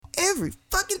every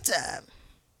fucking time.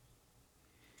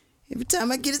 Every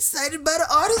time I get excited about an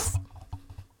artist,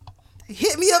 they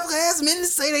hit me up last minute and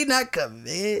say they not coming,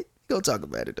 man. We gonna talk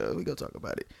about it, though. We gonna talk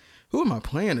about it. Who am I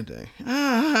playing today?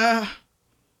 I'm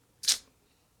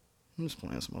just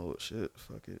playing some old shit.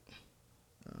 Fuck it.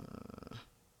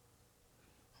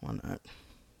 Why not?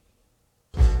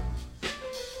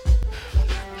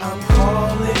 I'm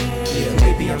calling. Yeah,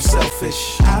 maybe I'm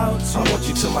selfish. I want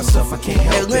you to myself, I can't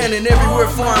help Atlanta it. and everywhere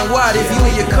far and wide. If you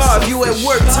in your car, if you at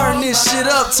work, turn this shit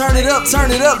up. Turn it up, turn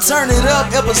it up, turn it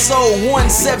up. Episode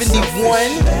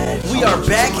 171. We are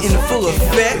back in full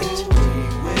effect.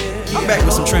 I'm back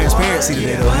with some transparency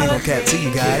today, though. I ain't gonna cap to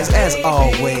you guys, as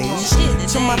always.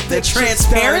 To the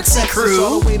transparency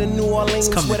crew. It's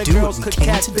come to do what we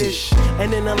came to do.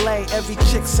 And in LA, every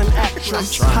chick's an actress. I'm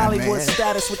trying, Hollywood man.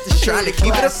 status with the shit. Trying to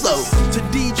keep it afloat. To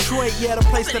Detroit, yeah, the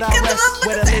place that I rest.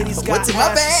 Where the ladies got What's in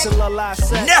my bag?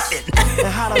 Nothing. And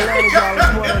how the land y'all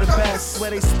is one of the best.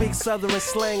 Where they speak southern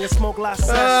slang and smoke la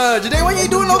Today, why you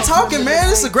ain't doing no talking, man?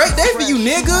 It's a great day for you,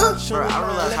 nigga. Bro, I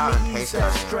realize how impatient I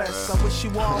am,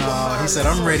 bro. He said,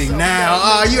 I'm ready now.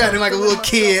 Oh, you acting like a little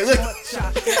kid. Look.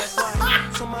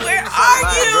 Where are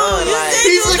you?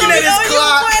 He's looking at his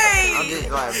clock. I'm just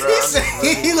like, bro.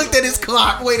 He looked at his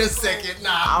clock. Wait a second.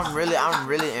 Nah. I'm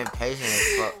really impatient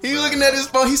as fuck. He looking at his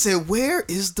phone. He said, where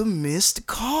is the missed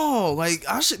call? Like,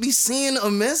 I should be seeing a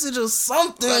message or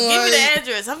something. Give like, me the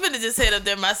address. I'm finna just head up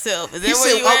there myself. Is that he where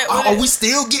said, you at? are we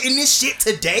still getting this shit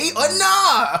today or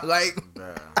nah? Like,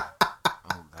 Bro.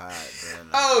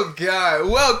 oh God.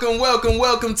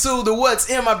 Welcome to the What's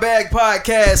in My Bag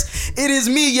podcast. It is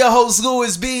me, your host,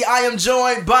 Louis B. I am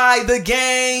joined by the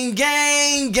gang.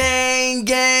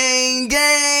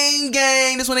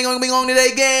 This one ain't gonna be long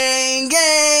today, gang.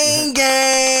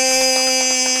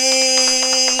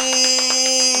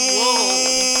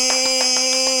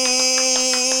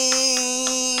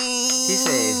 He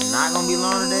said it's not gonna be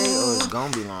long today or it's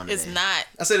gonna be long today? It's not.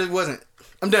 I said it wasn't.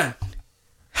 I'm done.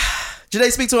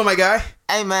 Jade, speak to him, my guy.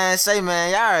 Hey man,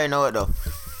 y'all already know what the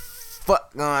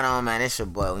fuck going on, man. It's your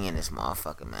boy, we in this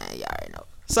motherfucker, man. Y'all already know.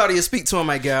 Sadia, speak to him,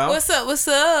 my guy. What's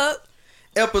up?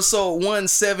 Episode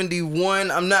 171.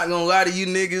 I'm not gonna lie to you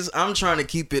niggas. I'm trying to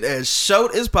keep it as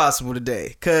short as possible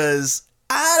today, cause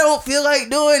I don't feel like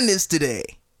doing this today.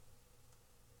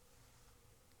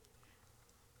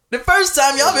 The first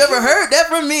time y'all have ever heard that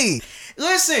from me.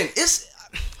 Listen,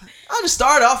 I'll just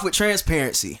start off with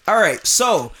transparency. All right,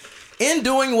 so in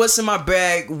doing What's in My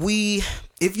Bag,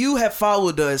 if you have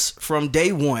followed us from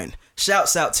day one,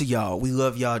 shouts out to y'all. We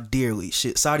love y'all dearly.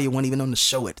 Shit, Sadia wasn't even on the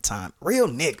show at the time. Real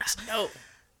niggas. No.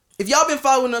 If y'all been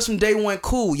following us from day one,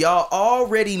 cool. Y'all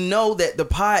already know that the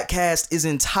podcast is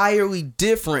entirely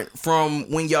different from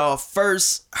when y'all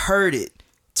first heard it.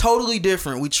 Totally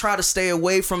different. We try to stay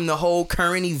away from the whole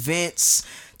current events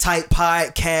type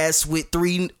podcast with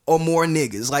 3 or more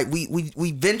niggas. Like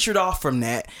we ventured off from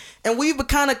that, and we've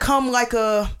become kind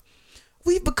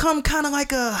of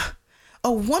like a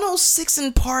 106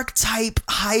 in Park type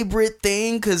hybrid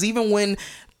thing. Because even when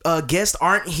guests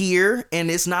aren't here and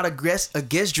it's not a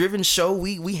guest driven show,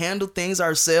 we handle things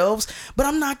ourselves. But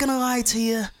I'm not gonna lie to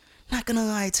you.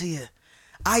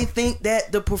 I think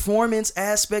that the performance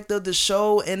aspect of the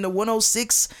show and the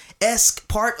 106-esque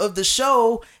part of the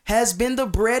show has been the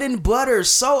bread and butter.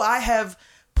 So I have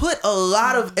put a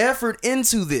lot of effort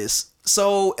into this.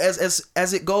 So as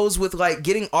it goes with like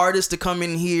getting artists to come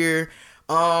in here,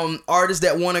 artists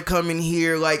that want to come in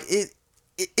here, like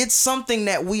it's something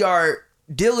that we are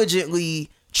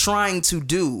diligently trying to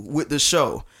do with the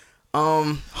show.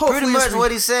 Pretty much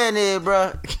what he's saying is,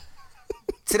 bro.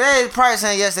 Today's price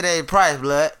ain't yesterday's price,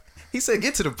 blood. He said,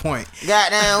 get to the point.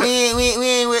 Goddamn, we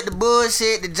ain't with the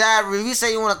bullshit, the job. If you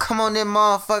say you want to come on this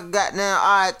motherfucker, goddamn,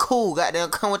 alright, cool. Goddamn,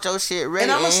 come with your shit ready.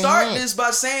 And I'm going to start this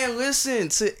by saying, listen,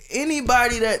 to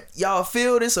anybody that y'all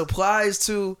feel this applies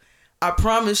to, I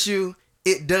promise you,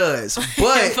 it does.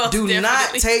 But do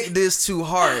not take this too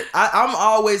hard. I'm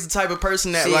always the type of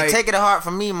person that take it to heart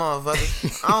from me,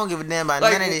 motherfucker. I don't give a damn about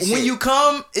like, none of this shit. When you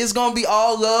come, it's gonna be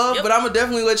all love. Yep. But I'm gonna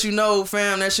definitely let you know,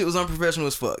 fam, that shit was unprofessional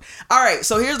as fuck. Alright,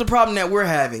 so here's the problem that we're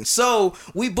having. So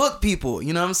we book people,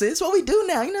 you know what I'm saying? It's what we do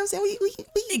now, you know what I'm saying? We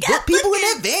book people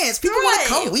in advance. People want to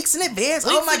come weeks in advance.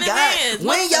 Oh my God.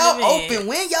 When y'all open,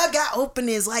 when y'all got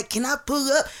openings, like, can I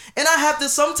pull up? And I have to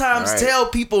sometimes tell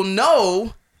people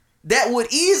no. That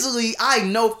would easily, I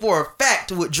know for a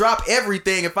fact, would drop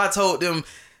everything if I told them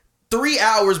 3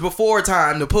 hours before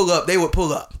time to pull up, they would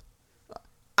pull up.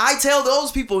 I tell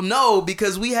those people no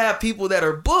because we have people that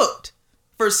are booked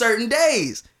for certain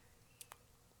days.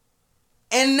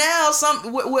 And now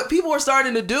what people are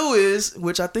starting to do is,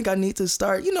 which I think I need to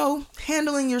start,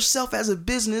 handling yourself as a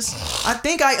business. I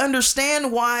think I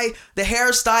understand why the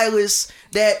hairstylists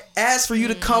that ask for you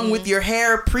to come with your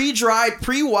hair pre-dried,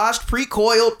 pre-washed,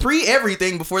 pre-coiled,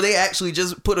 pre-everything before they actually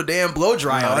just put a damn blow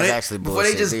dry on it, before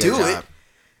they just do it.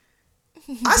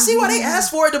 I see why they ask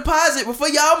for a deposit before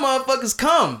y'all motherfuckers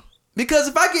come. Because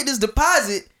if I get this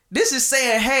deposit, this is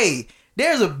saying, hey,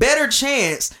 there's a better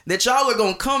chance that y'all are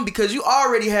gonna come because you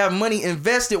already have money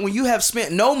invested. When you have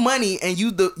spent no money and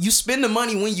you spend the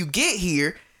money when you get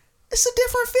here, it's a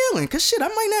different feeling. Cause shit, I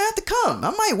might not have to come.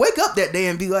 I might wake up that day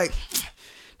and be like,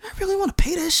 I really want to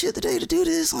pay that shit today to do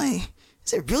this. Like,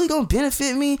 is it really gonna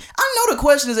benefit me? I know the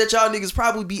questions that y'all niggas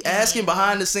probably be asking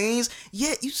behind the scenes,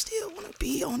 yet you still want to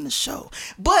be on the show.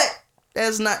 But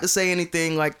that's not to say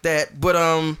anything like that. But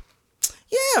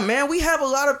yeah, man, we have a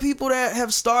lot of people that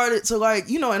have started to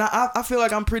and I feel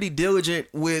like I'm pretty diligent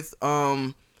with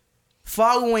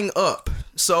following up.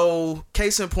 So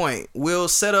case in point, we'll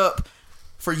set up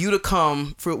for you to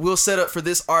come. We'll set up for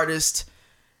this artist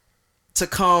to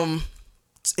come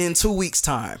in 2 weeks'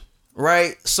 time,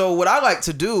 right? So what I like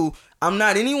to do, I'm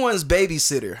not anyone's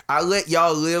babysitter. I let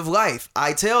y'all live life.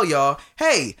 I tell y'all,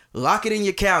 hey, lock it in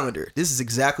your calendar. This is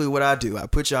exactly what I do. I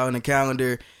put y'all in the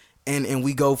calendar and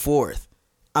we go forth.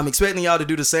 I'm expecting y'all to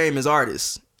do the same as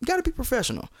artists. You gotta be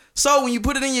professional. So when you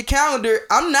put it in your calendar,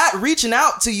 I'm not reaching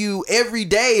out to you every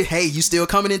day. Hey, you still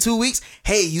coming in 2 weeks?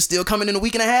 Hey, you still coming in a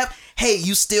week and a half? Hey,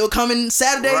 you still coming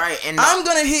Saturday? Right, and I'm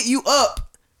gonna hit you up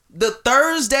the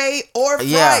Thursday or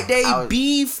Friday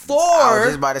before I was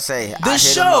just about to say the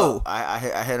show. I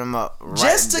hit him up right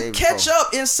just to catch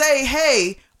up and say,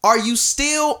 hey, are you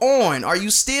still on? Are you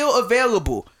still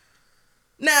available?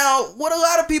 Now, what a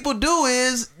lot of people do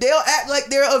is they'll act like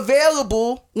they're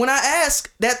available when I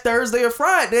ask that Thursday or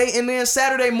Friday, and then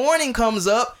Saturday morning comes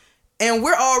up and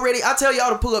I tell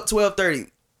y'all to pull up 12:30.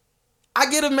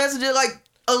 I get a message at like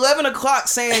 11 o'clock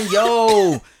saying,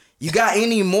 yo, you got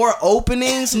any more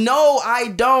openings? No, I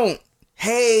don't.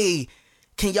 Hey,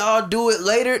 can y'all do it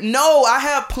later? No, I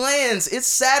have plans. It's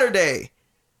Saturday.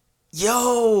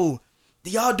 Yo, do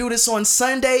y'all do this on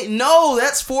Sunday? No,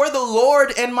 that's for the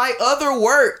Lord and my other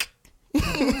work.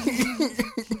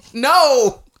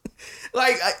 No.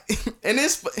 I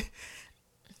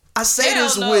say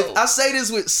this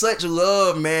with such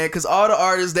love, man, because all the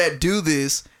artists that do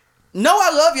this, I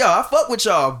love y'all. I fuck with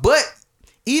y'all. But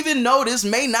even though this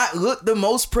may not look the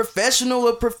most professional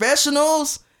of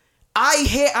professionals,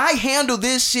 I handle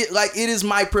this shit like it is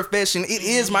my profession. It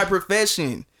is my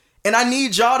profession. And I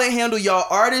need y'all to handle y'all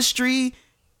artistry,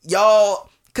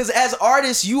 because as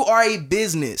artists, you are a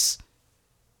business.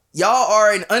 Y'all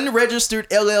are an unregistered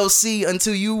LLC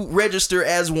until you register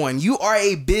as one. You are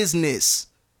a business.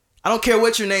 I don't care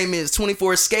what your name is.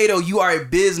 24 Skato, you are a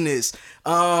business.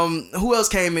 Who else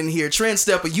came in here? Trend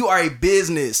Stepper, you are a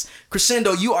business.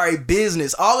 Crescendo, you are a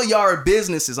business. All of y'all are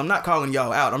businesses. I'm not calling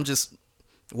y'all out. I'm just...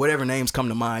 whatever names come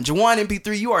to mind. Jawan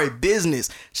MP3, you are a business.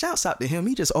 Shouts out to him.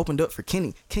 He just opened up for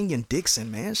Kenyon Dixon,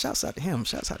 man. Shouts out to him.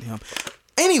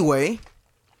 Anyway,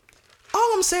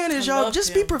 all I'm saying is y'all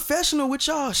just be professional with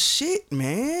y'all shit,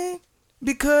 man.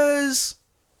 Because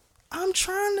I'm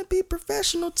trying to be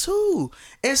professional too.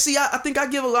 And see, I think I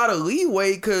give a lot of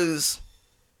leeway because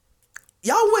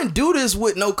y'all wouldn't do this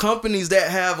with no companies that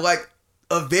have like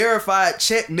a verified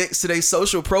check next to their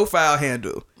social profile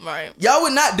handle. Right. Y'all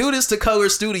would not do this to Color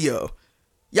Studio.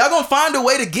 Y'all gonna find a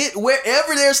way to get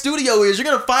wherever their studio is. You're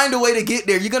gonna find a way to get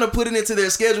there. You're gonna put it into their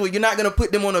schedule. You're not gonna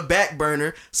put them on a back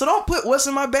burner. So don't put what's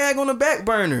in my bag on the back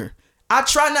burner. I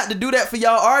try not to do that for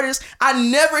y'all artists. I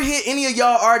never hit any of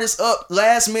y'all artists up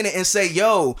last minute and say,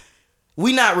 yo,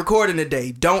 we not recording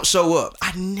today. Don't show up.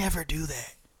 I never do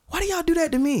that. Why do y'all do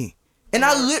that to me? And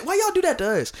why y'all do that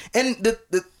to us? And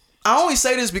I only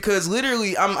say this because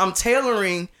literally I'm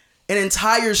tailoring an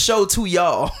entire show to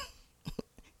y'all.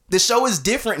 The show is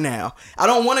different now. I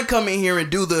don't want to come in here and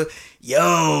do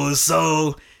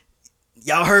so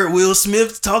y'all heard Will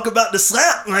Smith talk about the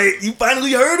slap? Like, you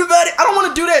finally heard about it? I don't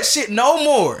want to do that shit no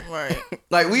more. Right.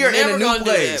 Like, we are in a new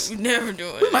place. We never do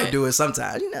it. We might do it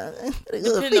sometime,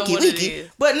 Depending on what it is.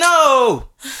 But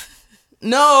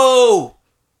no.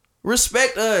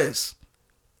 Respect us.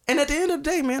 And at the end of the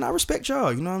day, man, I respect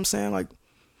y'all. You know what I'm saying? Like,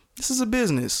 this is a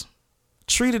business.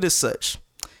 Treat it as such.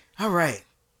 All right.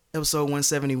 Episode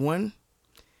 171.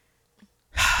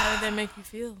 How did that make you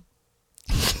feel?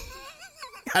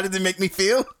 How did it make me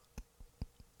feel? What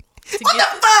the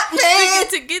fuck, man?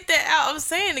 To get that out. I'm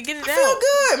saying to get it out. I feel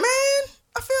good, man.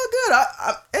 I feel good.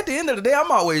 I at the end of the day,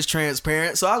 I'm always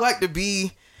transparent. So I like to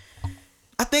be...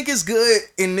 I think it's good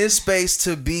in this space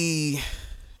to be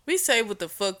We say what the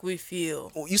fuck we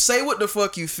feel. You say what the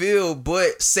fuck you feel,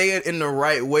 but say it in the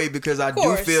right way, because I do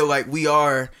course. feel like we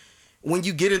are, when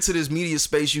you get into this media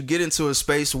space, you get into a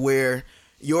space where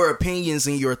your opinions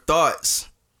and your thoughts,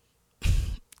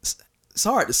 it's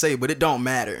hard to say, but it don't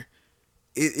matter.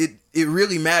 It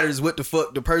really matters what the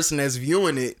fuck the person that's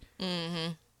viewing it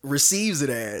receives it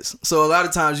as. So a lot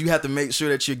of times you have to make sure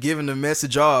that you're giving the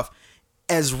message off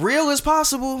as real as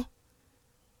possible,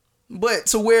 but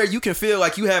to where you can feel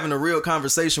like you having a real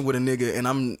conversation with a nigga and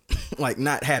I'm like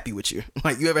not happy with you.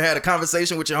 Like, you ever had a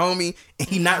conversation with your homie and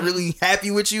he not really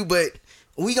happy with you, but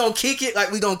we gonna kick it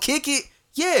like we gonna kick it?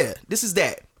 Yeah, this is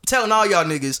that. I'm telling all y'all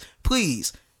niggas,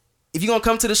 please, if you gonna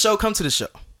come to the show, come to the show.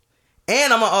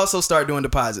 And I'm gonna also start doing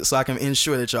deposits so I can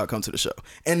ensure that y'all come to the show.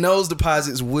 And those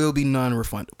deposits will be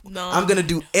non-refundable. I'm gonna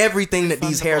do everything that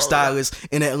these hairstylists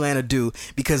in Atlanta do,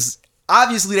 because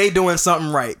obviously they doing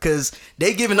something right, because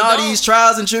they giving all these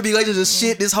trials and tribulations and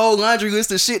shit, this whole laundry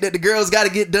list of shit that the girls got to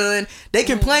get done. They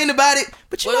complain about it,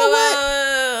 but you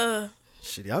know what?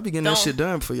 Shit, y'all be getting that shit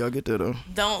done before y'all get there though.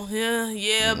 But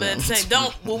say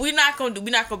don't. Well, we're not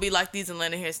gonna be like these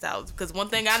Atlanta hairstylists, because one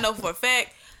thing I know for a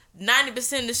fact,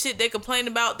 90% of the shit they complain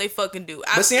about, they fucking do.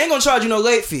 But see, I ain't gonna charge you no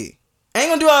late fee. I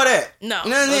ain't gonna do all that. No, you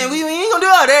know what I'm saying? We ain't gonna do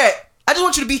all that. I just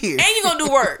want you to be here. And you're gonna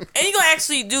do work. And you're gonna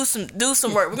actually do some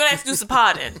work. We're gonna actually do some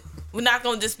potting. We're not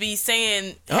gonna just be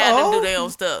saying have them do their own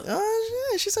stuff. Oh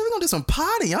shit! She said we're gonna do some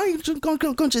potting. Y'all ain't just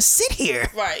gonna just sit here.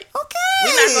 Right. Okay.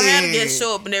 We're not gonna have them just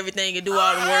show up and everything and do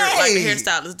all the work like the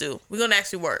hairstylists do. We're gonna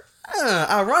actually work.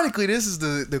 Ironically, this is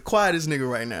the quietest nigga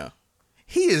right now.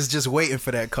 He is just waiting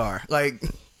for that car. Like,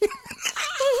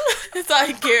 that's all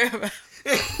he cares about.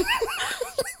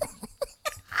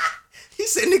 He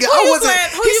said, "Nigga,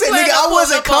 I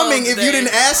wasn't coming if you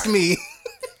didn't ask me."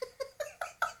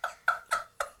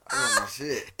 Oh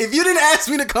shit! If you didn't ask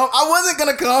me to come, I wasn't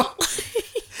gonna come.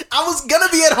 I was gonna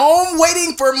be at home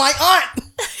waiting for my aunt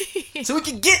so we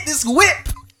could get this whip.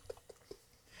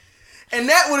 And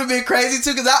that would have been crazy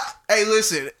too, cause hey,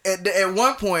 listen, at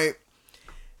one point,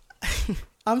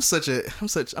 I'm so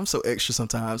extra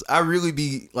sometimes. I really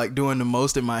be like doing the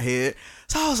most in my head.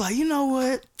 So I was like, you know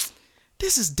what?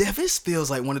 This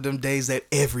feels like one of them days that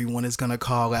everyone is gonna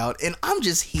call out, and I'm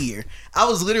just here. I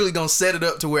was literally gonna set it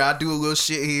up to where I do a little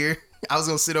shit here. I was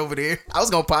gonna sit over there. I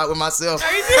was gonna pot with myself.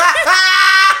 I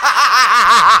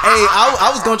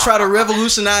was gonna try to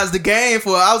revolutionize the game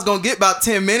I was gonna get about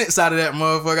 10 minutes out of that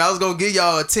motherfucker. I was gonna give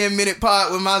y'all a 10-minute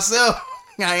pot with myself.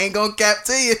 I ain't gonna cap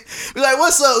to you. Be like,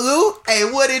 what's up, Lou? Hey,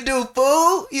 what it do,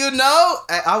 fool? You know?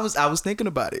 I was thinking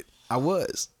about it. I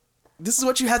was. This is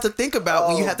what you have to think about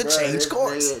when you have to change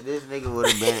course. This nigga would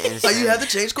have been insane. Like, you have to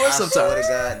change course sometimes. I swear to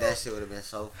God, that shit would have been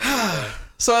so funny.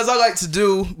 So as I like to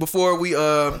do before we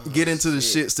get into the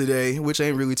shits today, which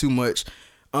ain't really too much,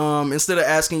 instead of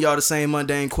asking y'all the same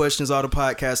mundane questions all the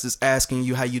podcast is asking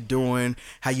you, how you doing,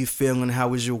 how you feeling, how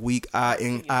was your week,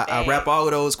 I wrap all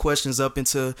of those questions up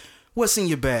into what's in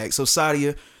your bag. So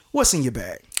Sadia, what's in your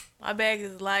bag? My bag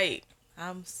is light.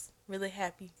 I'm really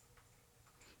happy.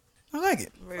 I like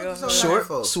it. Real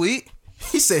Short, sweet.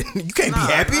 He said, "You can't be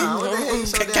happy.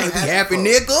 Can't be happy,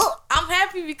 nigga." I'm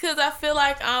happy because I feel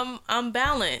like I'm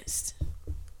balanced.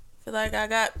 I feel like I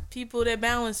got people that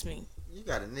balance me. You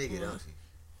got a nigga, don't you?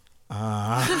 Look.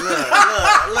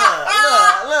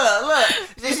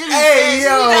 Hey, yo.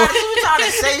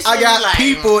 I got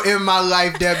people in my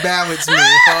life that balance me.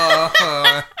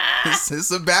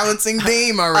 It's a balancing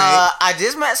beam, all right. I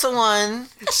just met someone.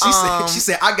 She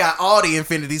said, I got all the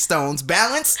infinity stones.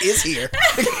 Balance is here.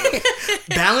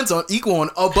 Balance equal on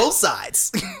both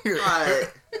sides. Right.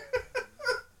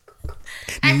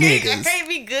 I can't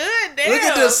be good. Damn. Look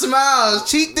at the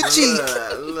smiles, cheek to cheek.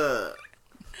 Look.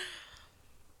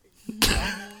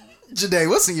 Jade,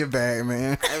 what's in your bag,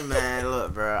 man? Hey, man,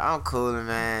 look, bro. I'm coolin',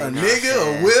 man. A nigga,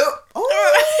 a whip.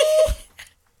 Oh.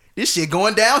 This shit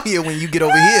going down here when you get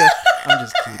over here. I'm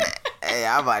just kidding. Hey,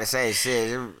 I'm about to say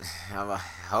shit. I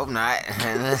hope not.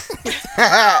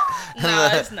 No,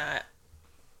 it's not.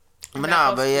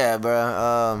 But yeah,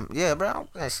 bro. Bro.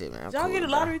 That shit, man. Did y'all get a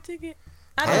lottery ticket?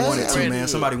 I won it too, man.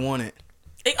 Somebody won it.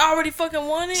 They already fucking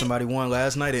won it? Somebody won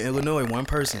last night in Illinois, one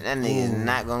person. That nigga's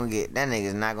not gonna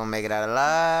make it out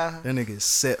alive. That nigga's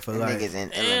set for life. That nigga's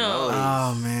in Illinois.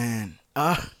 Oh, man.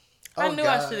 I knew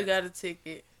I should have got a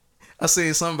ticket. I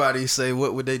seen somebody say,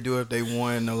 what would they do if they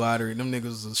won the lottery? Them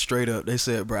niggas was straight up. They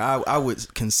said, bro, I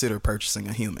would consider purchasing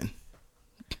a human.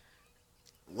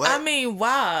 What? I mean,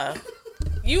 why?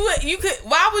 You could.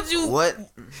 Why would you? What?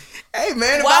 Hey,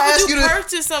 man, if why I ask would you to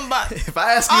purchase somebody? If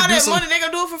I ask you all to do that some money, they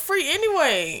gonna do it for free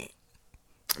anyway.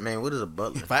 Man, what is a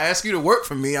butler? If I ask you to work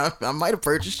for me, I might have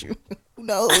purchased you. Who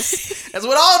knows? That's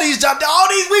what all these jobs.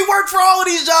 We work for all of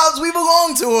these jobs. We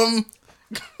belong to them.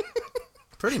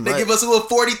 Pretty much. They give us a little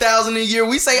 $40,000 a year.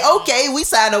 We say, okay, we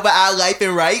sign over our life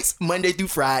and rights Monday through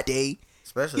Friday.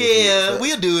 Especially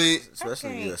we'll do it.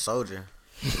 Especially if you're a soldier.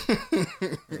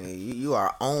 you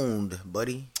are owned,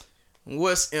 buddy.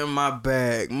 What's in my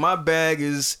bag? My bag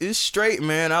is straight,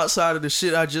 man. Outside of the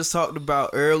shit I just talked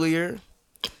about earlier.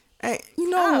 Hey, you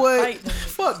know what?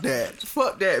 Fuck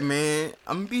that, man.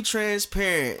 I'm gonna be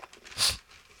transparent.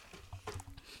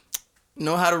 You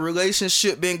know how the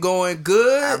relationship been going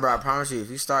good? Bro, I promise you, if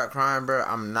you start crying, bro,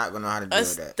 I'm not gonna know how to deal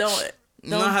with that. Don't.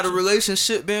 You know how the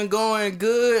relationship been going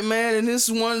good, man, and this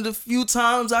is one of the few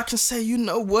times I can say, you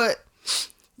know what?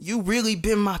 You really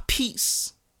been my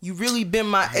peace. You really been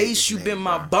my ace. You been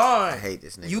my bond. I hate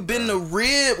this nigga. You been the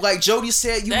rib, like Jody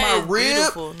said. You that my rib.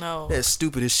 Beautiful. No, That's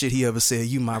stupidest shit he ever said.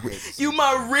 You my rib. You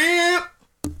my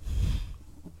rib.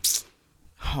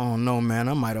 Oh no, man.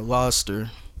 I might have lost her.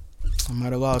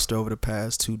 Over the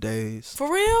past 2 days.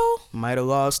 For real? Might have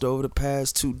lost over the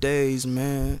past 2 days,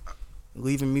 man.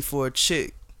 Leaving me for a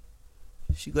chick.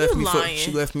 She left me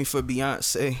for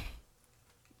Beyonce.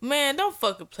 Man, don't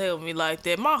fucking play with me like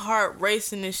that. My heart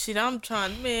racing and shit. I'm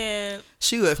trying, man.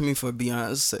 She left me for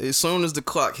Beyonce. As soon as the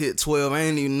clock hit 12, I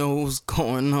didn't even know what was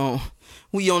going on.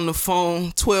 We on the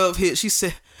phone. 12 hit. She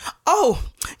said, "Oh,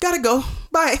 gotta go.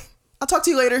 Bye. I'll talk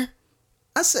to you later."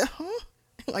 I said, "Huh?"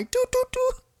 Like, doo.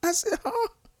 I said, "Huh?"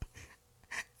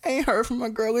 I ain't heard from my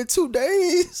girl in 2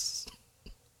 days.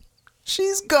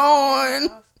 She's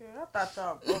gone. I thought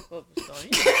y'all broke up or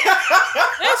something.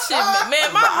 That shit,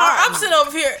 man, my heart. I'm sitting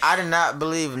over here. I did not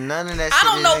believe none of that shit.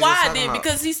 I don't know why I did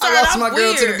because he started lost off my girl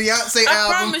weird. to the Beyonce I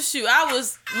album. promise you, my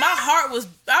heart was.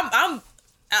 I'm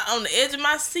on the edge of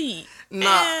my seat. Nah,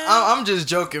 I'm just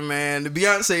joking, man. The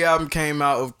Beyonce album came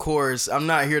out, of course. I'm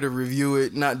not here to review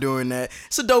it, not doing that.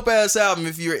 It's a dope-ass album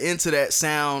if you're into that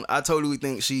sound. I totally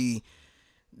think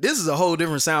this is a whole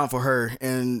different sound for her,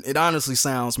 and it honestly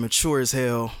sounds mature as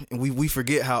hell. And we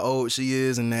forget how old she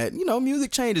is and that, you know,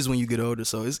 music changes when you get older,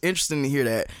 so it's interesting to hear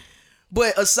that.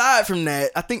 But aside from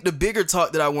that, I think the bigger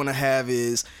talk that I want to have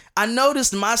is I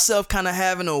noticed myself kind of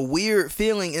having a weird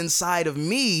feeling inside of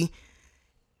me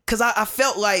because I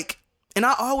felt like, and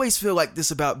I always feel like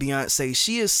this about Beyonce,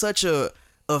 she is such a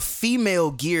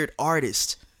female-geared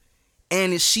artist,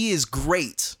 and she is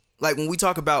great. Like, when we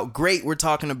talk about great, we're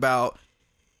talking about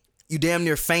you damn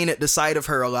near faint at the sight of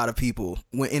her, a lot of people,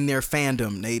 when in their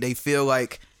fandom. They feel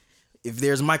like if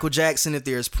there's Michael Jackson, if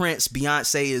there's Prince,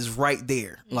 Beyonce is right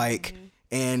there. Like,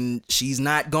 and she's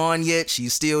not gone yet.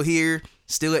 She's still here,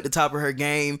 still at the top of her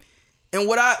game. And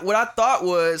what I thought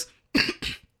was,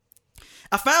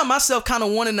 I found myself kind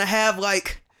of wanting to have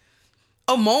like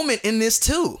a moment in this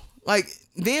too. Like,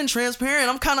 being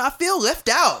transparent, I feel left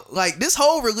out. Like, this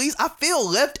whole release, I feel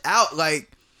left out. Like,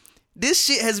 this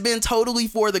shit has been totally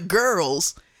for the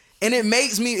girls, and it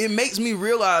makes me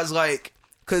realize, like,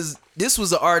 because this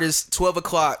was an artist, 12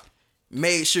 o'clock,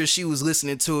 made sure she was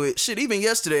listening to it. Shit, even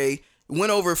yesterday,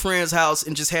 went over a friend's house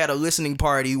and just had a listening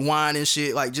party, wine and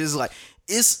shit, like, just like,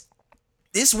 it's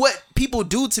what people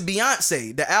do to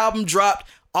Beyonce. The album dropped,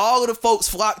 all of the folks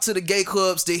flocked to the gay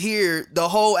clubs to hear the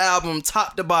whole album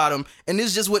top to bottom, and this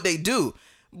is just what they do.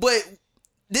 But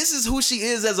this is who she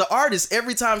is as an artist.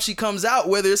 Every time she comes out,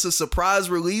 whether it's a surprise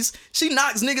release, she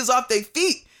knocks niggas off their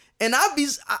feet. And I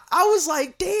was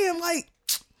like, damn, like,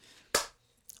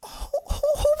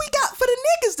 who we got for the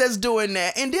niggas that's doing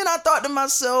that? And then I thought to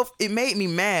myself, it made me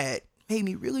mad. Made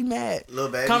me really mad. Lil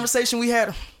Baby. Conversation we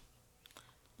had.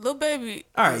 Lil Baby.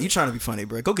 All right, you trying to be funny,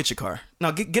 bro. Go get your car.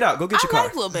 No, get out. Go get your I car.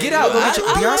 like Lil Baby. Get out. Go get your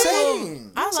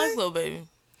Beyonce. I like Lil Baby.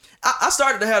 I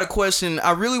started to have a question.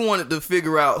 I really wanted to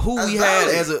figure out who we had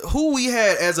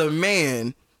as a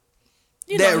man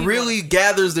that really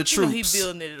gathers the troops. He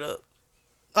building it up.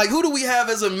 Like, who do we have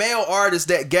as a male artist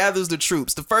that gathers the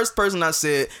troops? The first person I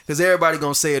said, because everybody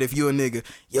gonna say it if you a nigga,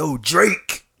 yo,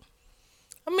 Drake.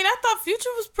 I mean, I thought Future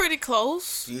was pretty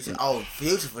close.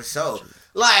 Future for sure.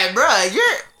 Like, bro,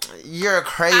 you're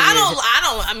crazy.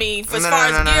 I mean, as far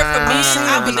as gear for me,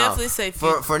 I would definitely say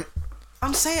Future.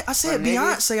 I said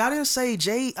Beyonce. I didn't say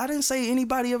Jay. I didn't say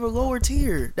anybody of a lower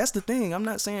tier. That's the thing. I'm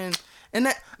not saying. And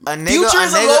that Future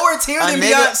is a lower tier than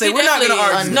Beyonce. We're not gonna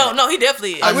argue. No, he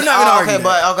definitely is. We're not gonna argue. Okay,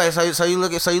 but okay, so you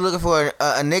looking for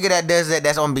a nigga that does that,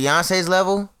 that's on Beyonce's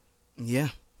level? Yeah.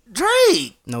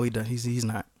 Drake. No, he does. He's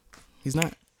not. He's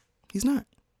not.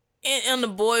 In the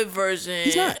boy version,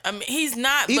 he's not. I mean, he's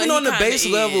not. Even but on the base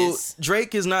level, is.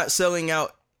 Drake is not selling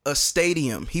out a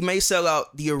stadium. He may sell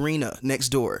out the arena next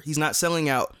door. He's not selling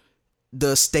out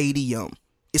the stadium.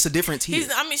 it's a different tier.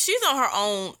 She's on her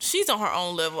own. She's on her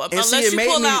own level. And Unless you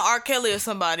pull out R. Kelly or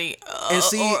somebody,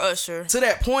 or Usher. To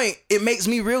that point, it makes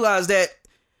me realize that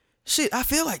shit. I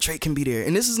feel like Drake can be there,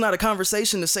 and this is not a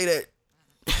conversation to say that.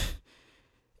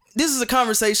 This is a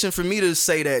conversation for me to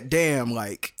say that. Damn,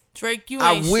 like Drake,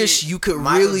 I wish you could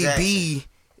really be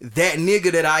that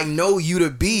nigga that I know you to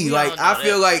be. Like I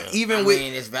feel like even with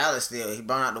it's valid still. He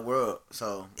burned out the world,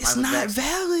 so it's not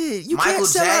valid. You can't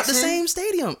sell out the same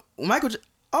stadium.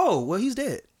 Oh, well, he's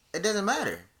dead. It doesn't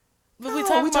matter. But we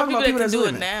talking about people that can do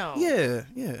it now.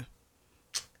 Yeah.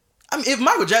 I mean, if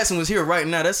Michael Jackson was here right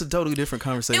now, that's a totally different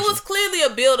conversation. It was clearly a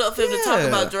build-up for him to talk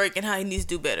about Drake and how he needs to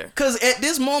do better. Because at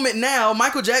this moment now,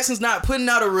 Michael Jackson's not putting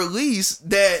out a release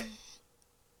that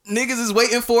niggas is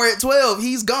waiting for at 12.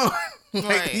 He's gone.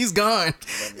 He's gone.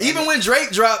 Even when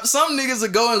Drake drops, some niggas will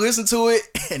go and listen to it,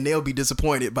 and they'll be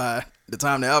disappointed by the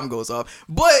time the album goes off.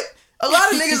 But a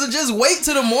lot of niggas will just wait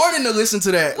till the morning to listen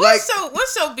to that.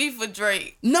 What's your beef with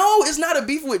Drake? No, it's not a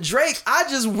beef with Drake. I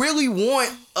just really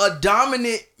want a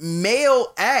dominant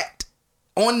male act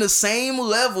on the same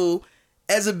level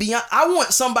as a Beyonce. I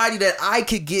want somebody that I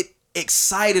could get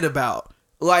excited about.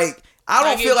 Like, I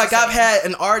don't feel like I've had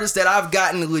an artist that I've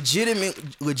gotten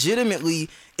legitimately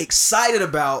excited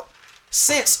about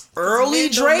since early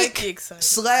Drake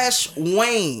 /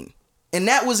 Wayne. And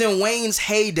that was in Wayne's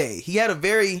heyday. He had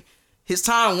his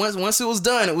time, once it was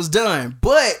done, it was done.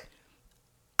 But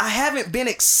I haven't been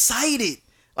excited.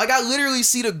 Like, I literally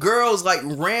see the girls, like,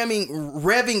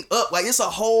 revving up. Like, it's a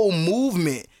whole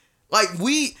movement. Like, and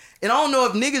I don't know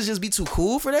if niggas just be too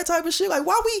cool for that type of shit. Like,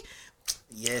 why we...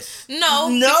 Yes. No,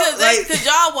 because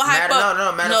y'all will hype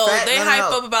up. They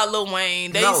hype up about Lil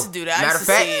Wayne. They used to do that. Matter of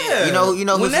fact, you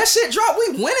know when that shit dropped,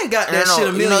 we went and got that shit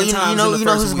a million times. You know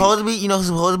who's supposed to be? You know who's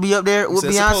supposed to be up there with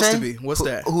Beyonce? Supposed to be. What's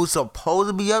that? Who's supposed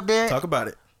to be up there? Talk about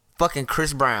it. Fucking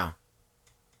Chris Brown.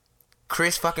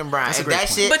 Chris fucking Brown. If that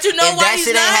shit, but you know if why that he's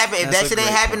shit not? ain't happen, if that shit ain't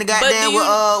happen to goddamn with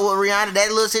Rihanna,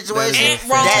 that little situation,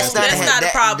 that's not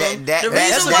a problem. That's a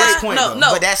great point, though.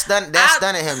 But that's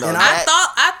stunning him though.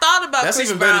 I thought about that's Chris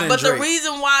even better Brown, than but Drake. the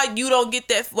reason why you don't get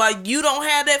that, why you don't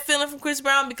have that feeling from Chris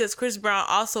Brown, because Chris Brown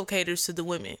also caters to the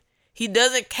women. He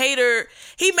doesn't cater.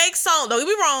 He makes songs. Don't get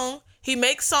me wrong. He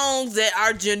makes songs that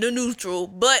are gender neutral,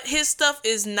 but his stuff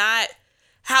is not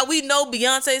how we know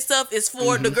Beyonce stuff is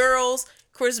for the girls.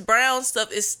 Chris Brown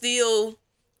stuff is still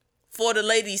for the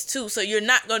ladies too, so you're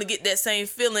not going to get that same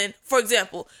feeling. For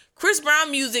example, Chris Brown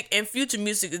music and Future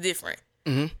music is different.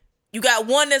 Mm-hmm. You got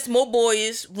one that's more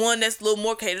boyish, one that's a little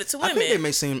more catered to women. I think they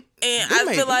may seem, and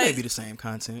I feel like may be the same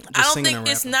content. I don't think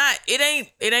it's not. It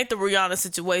ain't the Rihanna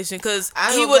situation, because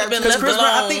he would have been left alone.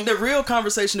 I think the real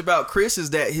conversation about Chris is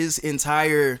that his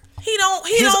entire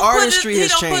his artistry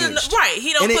has changed.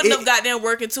 He don't put enough goddamn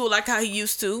work into it like how he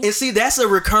used to. And see, that's a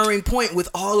recurring point with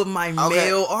all of my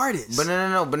male artists. But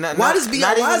no. But why is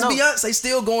Beyonce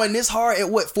still going this hard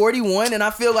at 41? And I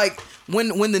feel like when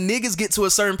the niggas get to a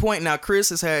certain point, now Chris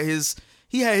has had his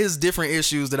different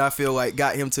issues that I feel like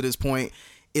got him to this point.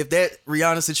 If that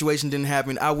Rihanna situation didn't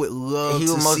happen, I would love he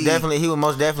would most definitely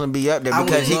be up there,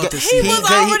 because he was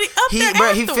already up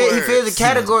there. He filled the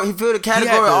category. He filled the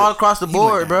category all across the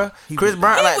board, bro. Chris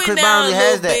Brown really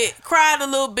has that. Cried a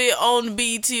little bit on the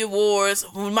BET Awards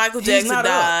when Michael Jackson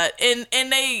died, and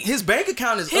his bank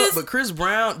account is up, but Chris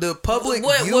Brown, the public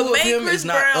view of him is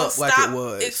not up like it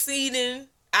was. Exceeding.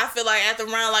 I feel like after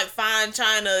around like Fine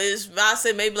China I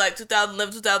say maybe like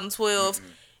 2011, 2012.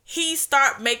 He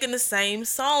start making the same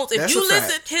songs. If you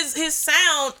listen his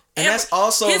sound, and that's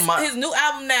also his new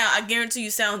album now, I guarantee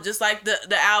you sounds just like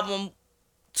the album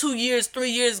 3 years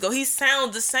ago. He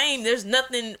sounds the same. There's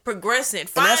nothing progressing.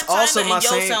 And that's also my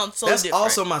same. That's different.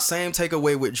 Also my same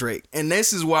takeaway with Drake. And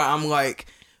this is why I'm like,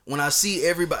 when I see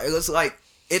everybody, it's like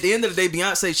at the end of the day,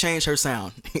 Beyonce changed her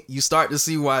sound. You start to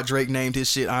see why Drake named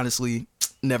his shit. Honestly,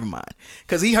 never mind,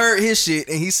 because he heard his shit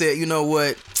and he said, you know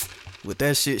what, with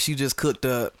that shit she just cooked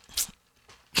up.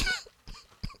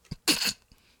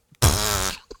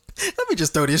 Let me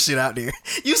just throw this shit out there.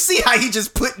 You see how he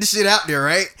just put the shit out there,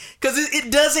 right? Because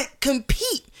it doesn't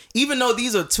compete. Even though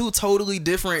these are two totally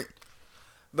different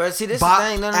but see, this bop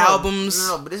is the thing. albums.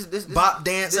 No, but this bop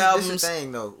dance albums. This is the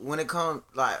thing though. When it comes,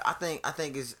 like, I think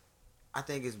it's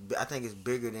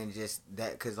bigger than just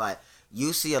that, because like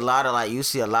you see a lot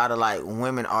of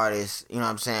women artists, you know what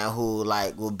I'm saying, who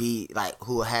like will be like,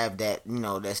 who have that, you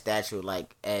know, that stature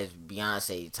like as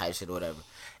Beyonce type shit or whatever.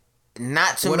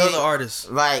 Not to me. What other artists?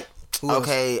 Like,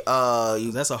 okay,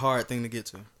 that's a hard thing to get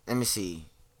to. Let me see.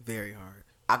 Very hard.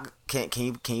 Can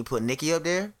you put Nicki up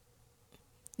there?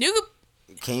 You could.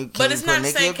 Can you but it's put not the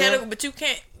Nicki same up there? category. But you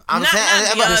can't. I'm Not saying,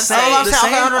 Beyonce. I'm The saying,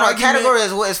 same okay, no, argument- category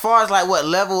is what, as far as like what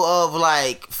level of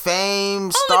like fame,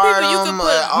 Only people you stardom, could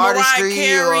put artistry, Mariah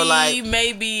Carey, or like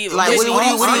maybe. like, what do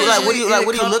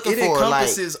you looking It for? Like,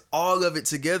 encompasses all of it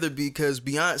together because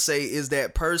Beyonce is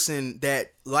that person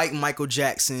that, like Michael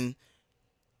Jackson,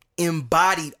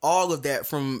 embodied all of that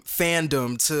from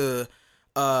fandom to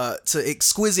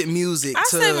exquisite music I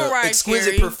say to Mariah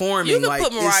exquisite Carey. performing. You can like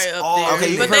put Mariah it's up all there. okay,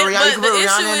 you in can But put there. Rihanna, the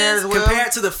issue in there is- as well.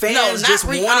 Compared to the fans No, not just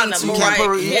Rihanna, wanting to Mariah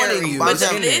wanting Carey. you, but it's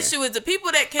But in the there. issue is the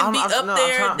people that can I'm- be I'm- up no, I'm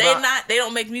there, trying- they but- not. They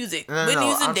don't make music. No, Whitney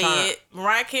Houston I'm trying- dead.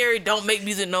 Mariah Carey don't make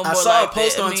music no more. I saw like a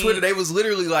post that. on Twitter. They was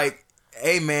literally like,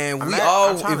 "Hey man, I'm we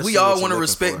trying if to we see all what want to you're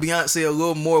respect looking Beyonce a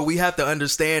little more, we have to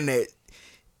understand that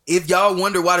if y'all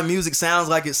wonder why the music sounds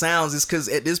like it sounds, it's because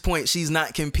at this point she's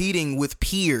not competing with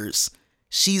peers.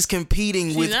 She's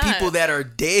competing with not. people that are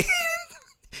dead.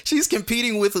 She's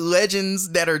competing with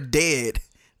legends that are dead.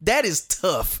 That is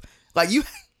tough. Like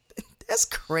that's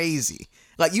crazy.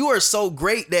 Like you are so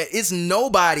great that it's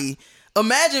nobody.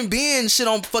 Imagine being shit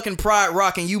on fucking Pride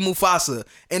Rock and you Mufasa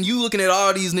and you looking at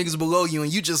all these niggas below you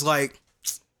and you just like,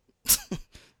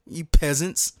 you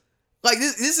peasants. Like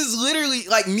this is literally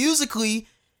like musically,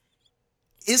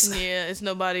 it's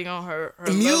nobody on her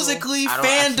musically I don't-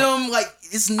 fandom. Like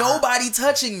it's nobody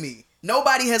touching me.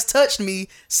 Nobody has touched me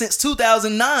since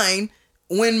 2009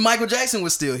 when Michael Jackson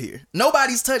was still here.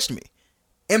 Nobody's touched me.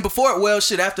 And before it, well,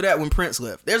 shit, after that when Prince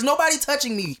left. There's nobody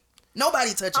touching me.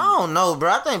 Nobody touching I me. don't know, bro.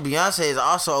 I think Beyonce is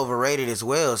also overrated as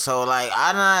well. So like,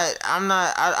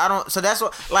 I don't. So that's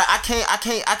what. Like, I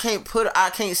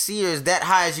can't see her as that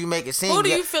high as you make it seem. Who do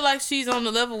you feel like she's on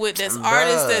the level with? That's Bruh.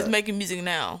 artists that's making music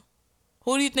now.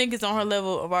 Who do you think is on her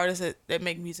level of artists that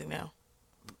make music now?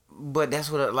 But that's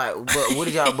what like. But what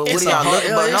are y'all? But what It's are y'all a hard-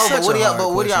 looking? But it's no. such But what a are y'all? hard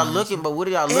But what are y'all question. looking? But what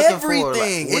are y'all looking for?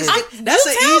 Everything. Like, That's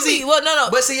you an tell easy. me. Well, no.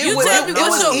 But see, You it was, tell me it was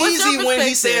what's your easy when he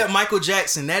perspective? said Michael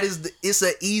Jackson. It's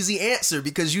an easy answer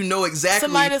because you know exactly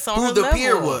Somebody that's on who her the level.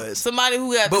 peer was. Somebody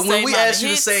who got But the when same we amount asked of you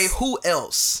to hits. say who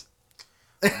else,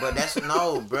 But that's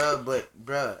no, bruh. But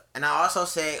bruh. And I also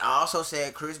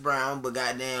said Chris Brown. But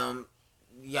goddamn,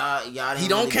 y'all. Didn't he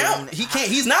don't really give count. him- He can't.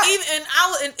 He's not. Even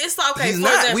and it's like, okay. He's for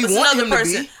not. example, We it's want another him to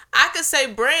person. be. I could say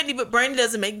Brandy, but Brandy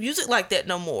doesn't make music like that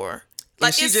no more.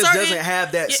 Like she it's just certain- doesn't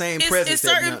have that same it's, presence It's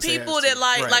that certain Beyonce people has that too.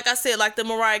 like Right. I said, like the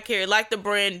Mariah Carey, like the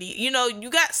Brandy. You know, you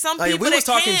got some Like, if people we that was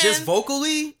talking can, just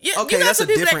vocally, Yeah, okay, you got that's a some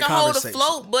people different that can hold conversation.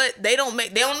 afloat, but they don't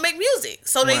make music,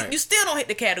 so Right. you still don't hit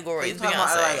the category You as talking about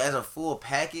Beyonce. like as a full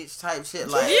package type shit?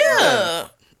 Like Yeah.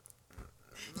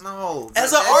 No.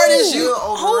 As but an that's artist, still you-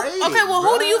 overrated, Okay, well,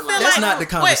 who do you bruh. feel That's like? not the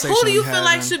conversation Wait, who do you we feel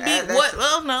like having. should be That's- what?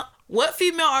 Well, no. What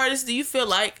female artists do you feel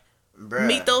like Bruh,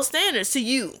 meet those standards to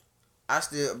you? I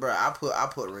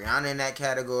put Rihanna in that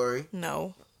category.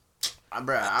 No,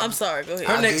 Bruh, I'm sorry. Go ahead.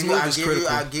 Her next move is critical.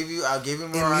 I'll give you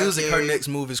In Mariah music, her Carey. next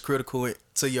move is critical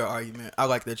to your argument. I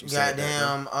like that you said that.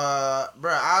 Goddamn,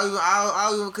 bruh,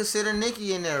 I'll even consider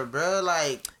Nicki in there, bruh.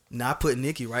 Like, Nah, I put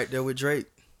Nicki right there with Drake.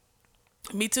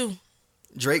 Me too.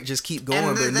 Drake just keep going,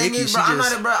 and the but thing Nicki, is, she bro,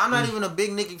 just. I'm not even a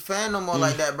big Nicki fan no more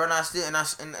like that, bro.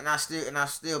 And I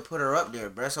still put her up there,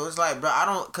 bro. So it's like, bro,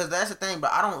 cause that's the thing, but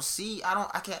I can't see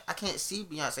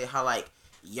Beyonce how like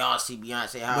y'all see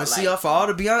Beyonce how. But like, see, for all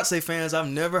the Beyonce fans, I've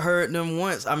never heard them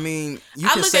once. I mean, you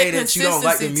I can look say at that you don't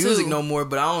like the consistency, music too. no more,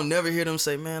 but I don't never hear them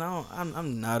say, "Man,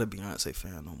 I'm not a Beyonce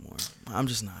fan no more. I'm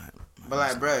just not." But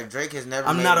like, bro, Drake has never.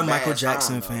 I'm made not a bad Michael song,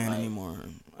 Jackson though, fan like, anymore.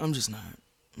 I'm just not.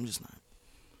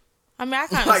 I mean, I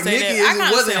kind of Like, say Nicki that. I is- it kind of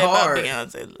wasn't say that hard. about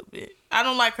Beyonce a little bit. I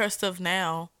don't like her stuff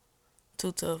now.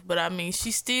 Too tough, but I mean,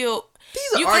 she still. These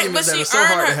are you can't. But arguments that she are so hard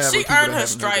to earned have her. with She people earned that her haven't heard the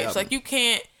stripes. album. Like you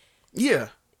can't. Yeah.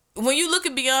 When you look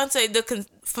at Beyonce,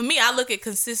 for me, I look at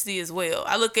consistency as well.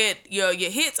 I look at your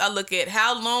hits. I look at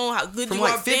how long, how good From you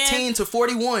like are. 15 to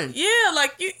 41. Yeah,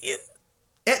 like you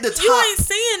At the top. you ain't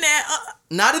seeing that.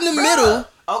 Not in the Bruh, middle.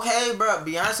 Okay, bro.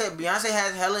 Beyonce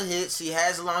has hella hits. She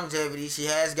has longevity. She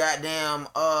has goddamn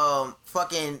cult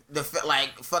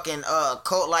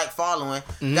like following.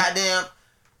 Mm-hmm. Goddamn.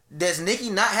 Does Nicki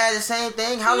not have the same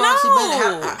thing? How long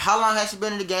No. how long has she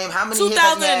been in the game? How many hits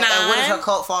has she had? And what is her 2009.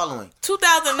 cult following?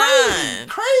 2009.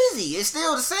 Crazy. It's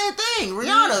still the same thing.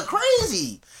 Rihanna,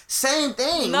 crazy. Same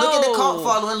thing. Look at the No. cult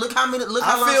following. Look how I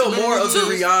long feel she been more in of the game.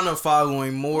 Rihanna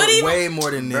following But even- way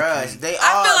more than Nicki. Bruh, they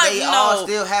I all feel like, they you all know,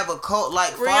 still have a cult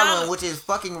like Rihanna- following, which is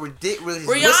fucking ridiculous.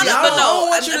 Rihanna, see, I but don't no.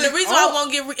 want you to- The reason I why I don't-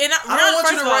 won't give I don't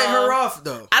want you to write her off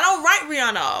though. I don't write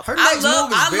Rihanna off. Her next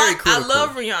move is very I critical. love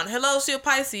Rihanna. Hello, she a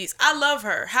Pisces. I love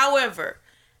her. However,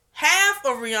 half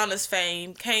of Rihanna's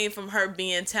fame came from her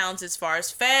being talented as far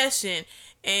as fashion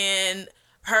and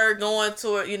her going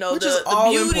toward, you know, Which is the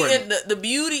all beauty important. and the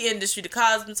beauty industry, the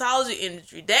cosmetology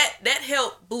industry, that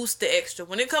helped boost the extra.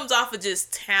 When it comes off of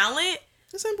just talent,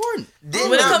 It's important.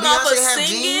 when it comes off of Beyonce have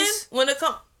singing, jeans? when it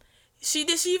come, she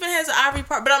even has an Ivy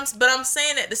Park. But I'm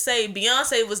saying that to say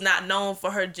Beyonce was not known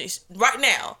for her jeans. Right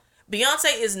now,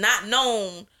 Beyonce is not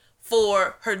known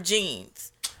for her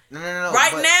jeans. No.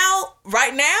 Right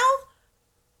now,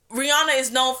 Rihanna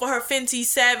is known for her Fenty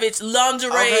Savage lingerie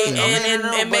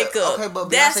and makeup. Okay, but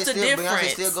that's Beyonce the difference. Beyonce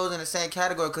still goes in the same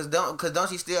category because don't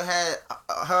she still have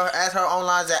her as her own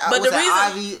lines that But the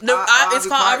reason it's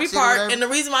called Ivy Park, and the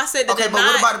reason why I said that okay, they're but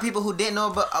not. what about the people who didn't know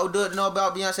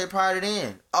about Beyonce prior to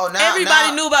then? Oh, now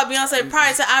Everybody knew about Beyonce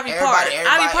prior to Ivy Park.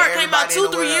 Ivy Park came out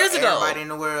 2-3 years ago.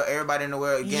 Everybody in the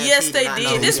world. Yes, they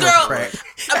did. This girl. girl,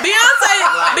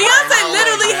 Beyonce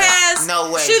literally has.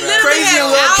 No way. She literally Crazy in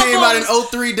has Love albums. came out in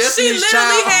 03. Destiny's literally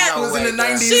Child had- was in the No way,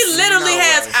 90s. She literally No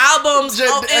has way. albums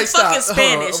Hey, in stop. fucking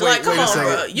Spanish. Hold on. Like, come Wait a on,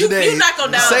 second. bro. You Janae, not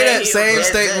gonna down say that hill, same bro.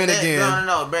 statement again.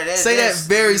 No, bro. Say that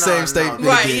very same statement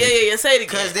Right? again. Yeah. Say it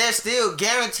Because again. there's still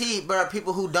guaranteed, bro,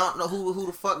 people who don't know who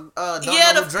the fuck don't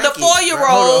Yeah, know the who Drake is, 4-year-old. bro.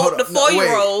 Hold on. The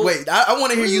 4-year-old. Wait. I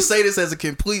want to hear you say this as a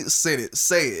complete sentence.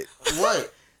 Say it.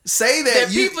 What? Say that,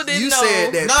 That you people didn't you know.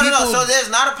 said that No. people. So there's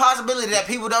not a possibility that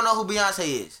people don't know who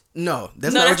Beyonce is. No,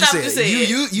 that's No, not what that's you not what said.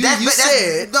 you said. You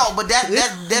said. no, but that's No, pretty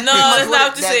much that's not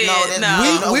what you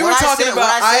said. We were talking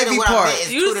about Ivy Park.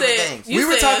 You said- We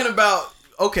were said- talking about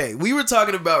we were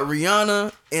talking about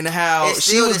Rihanna and how It's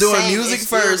she still was the doing same- music it's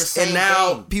still the first, and same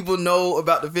now thing. people know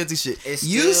about the Fenty shit. It's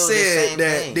You still the said same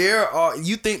that thing.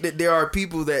 you think that there are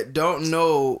people that don't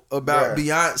know about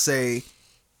Beyonce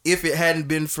if it hadn't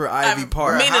been for Ivy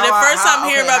Park. Meaning the first time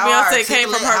hearing about Beyonce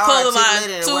came from her clothing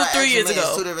line 2-3 years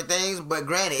ago. Two different things, but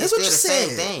granted, That's it's what still you the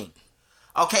same said. thing.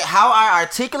 Okay, how I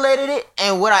articulated it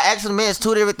and what I actually meant is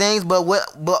two different things, but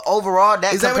overall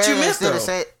that Is that what you comparison meant, is still the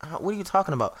though? same. What are you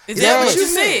talking about? Is that what you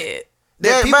Yes. said? That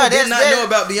Yeah, people bruh, did not there's- know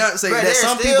about Beyonce. Bruh, That there's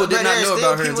some still- people did bruh, not there's know still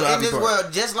about her people until in Ivy this Park.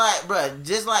 world, just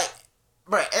like,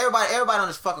 bruh, everybody on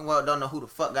this fucking world don't know who the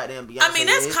fuck goddamn Beyonce I mean,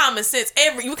 that's is. common sense.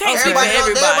 You can't speak for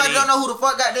Everybody don't know who the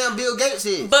fuck goddamn Bill Gates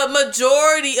is. But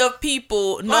majority of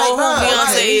people know Right, who bruh,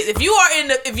 Beyonce okay. is.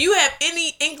 If you have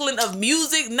any inkling of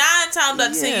music, 9 times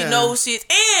out of 10 Yeah. you know who she is.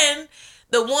 And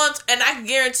the ones, and I can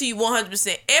guarantee you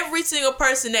 100%, every single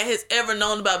person that has ever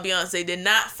known about Beyonce did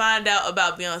not find out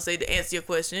about Beyonce, to answer your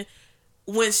question,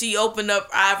 when she opened up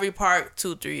Ivory Park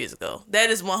 2-3 years ago. That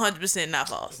is 100% not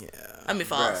false. Yeah. I mean,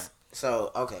 false. Bruh.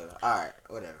 So okay, all right,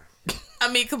 whatever. I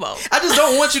mean, come on. I just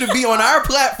don't want you to be on our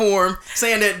platform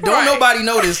saying that don't Right. nobody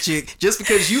know this chick just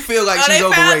because you feel like Oh, she's they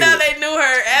overrated. found out they knew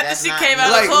her after That's she not- came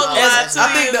out Like, of the clothing line as- 2 I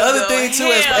think years the other ago. thing, too,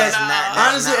 as- Hell as- no.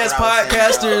 honestly, as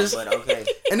podcasters- but okay.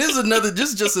 And this is another, this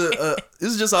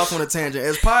is just off on a tangent.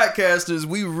 As podcasters,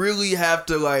 we really have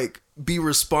to like be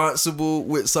responsible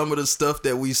with some of the stuff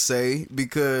that we say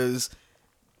because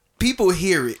people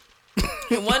hear it.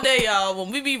 And one day, y'all, when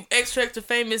we be extra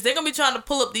famous, they're gonna be trying to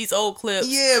pull up these old clips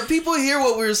Yeah, people hear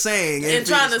what we're saying and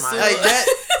trying to sue like us. that.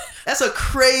 That's a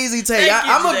crazy take. Thank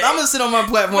you, I'm Janae. gonna sit on my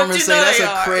platform But and you say know that's they a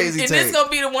are. crazy and take. this gonna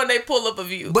be the one they pull up of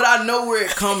you. But I know where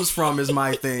it comes from is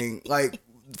my thing. Like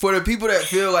for the people that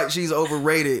feel like she's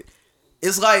overrated,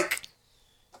 it's like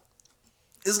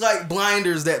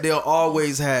blinders that they'll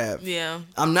always have. Yeah,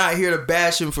 I'm not here to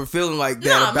bash him for feeling like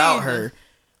that Nah, me about either. her.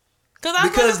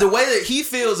 Because the way that he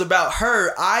feels about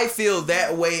her, I feel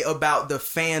that way about the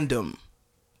fandom.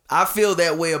 I feel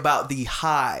that way about the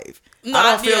Hive. No, I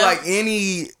don't feel yeah. like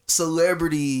any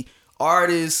celebrity,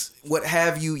 artist, what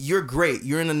have you, you're great.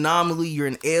 You're an anomaly, you're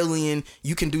an alien.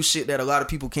 You can do shit that a lot of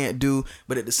people can't do,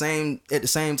 but at the same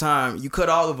time, you cut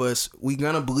all of us, we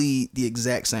gonna bleed the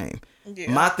exact same.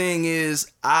 Yeah. My thing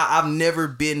is I've never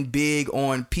been big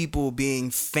on people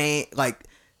being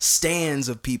stands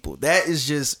of people. That is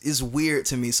just is weird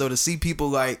to me. So to see people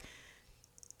like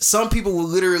some people will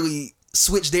literally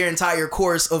switch their entire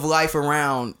course of life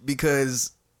around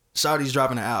because Shawty's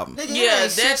dropping an album. Nigga, Yeah, yeah,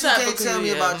 that that you type can't of tell me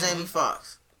career. about Jamie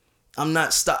Foxx.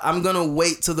 I'm gonna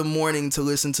wait till the morning to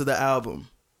listen to the album.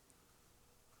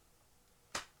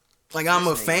 Like I'm a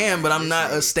This nigga, fan, man, but I'm this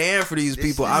not a nigga. stan for these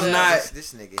people. This I'm nigga- not.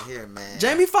 This nigga here, man.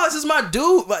 Jamie Foxx is my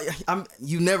dude. Like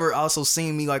you've never also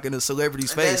seen me like in a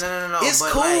celebrity's face. No, It's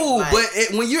but cool, like-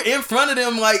 but when you're in front of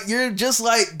them, like you're just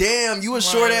like, damn, you a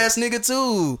short ass nigga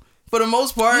too. For the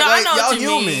most part, no, like I know y'all what you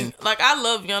human. mean. Like I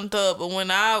love Young Thug, but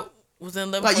when I was in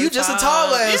 11, Like you just a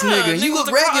tall ass nigga. You look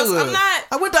regular. I'm not.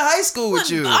 I went to high school with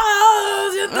you.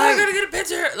 Oh, Young Thug, Right. gotta get a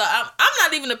picture. Like I'm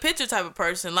not even a picture type of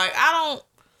person. Like I don't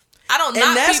And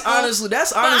knock that's people, honestly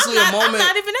but a I'm moment.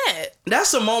 not even that.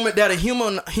 That's a moment that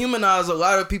humanize a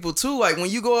lot of people too. Like when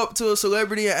you go up to a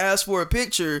celebrity and ask for a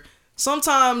picture,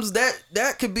 sometimes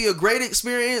that could be a great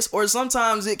experience, or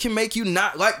sometimes it can make you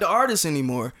not like the artist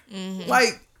anymore.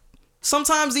 Like,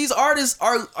 sometimes these artists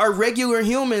are regular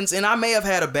humans, and I may have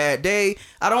had a bad day.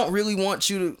 I don't really want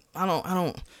you to. I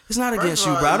don't. It's not against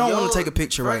you, bro. I don't want to take a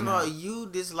picture right now. You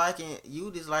disliking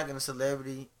a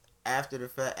celebrity after the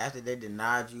fact, after they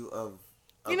denied you of.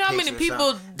 You know how many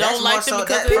people don't like them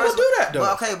because people do that though.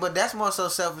 Well, okay, but that's more so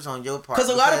selfish on your part. Because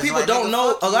a lot of people don't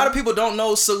know. A lot of people don't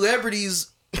know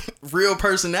celebrities' real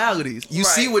personalities. You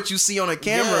see what you see on a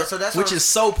camera, so which is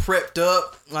so prepped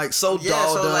up, like so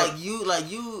dolled up.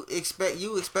 You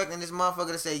expecting this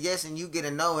motherfucker to say yes, and you get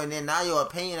a no, and then now your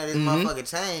opinion of this motherfucker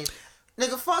changed.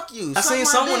 Nigga, fuck you. I seen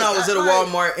someone I was at a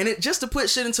Walmart, and it just to put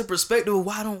shit into perspective of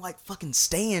why I don't like fucking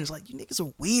stands. Like, you niggas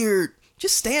are weird.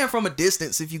 Just stand from a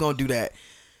distance if you gonna do that.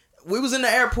 We was in the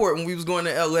airport when we was going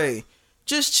to LA,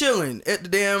 just chilling at the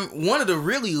damn one of the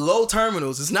really low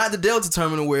terminals. It's not the Delta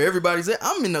terminal where everybody's at.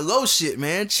 I'm in the low shit,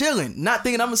 man, chilling, not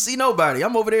thinking I'm gonna see nobody.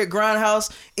 I'm over there at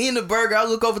Grindhouse eating the burger. I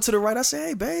look over to the right. I say,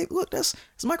 hey babe, look, it's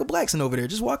Michael Blackson over there,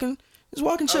 just walking,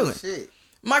 chilling. Oh, shit.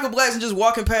 Michael Blackson just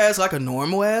walking past like a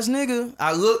normal ass nigga.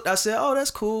 I looked, I said, oh,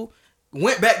 that's cool.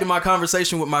 Went back to my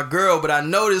conversation with my girl, but I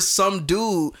noticed some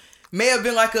dude may have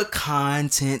been like a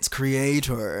content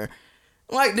creator.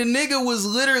 Like, the nigga was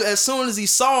literally, as soon as he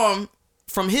saw him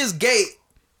from his gate,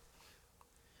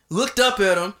 looked up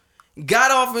at him,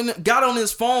 got on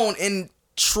his phone and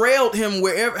trailed him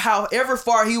however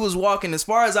far he was walking. As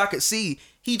far as I could see,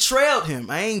 he trailed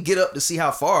him. I ain't get up to see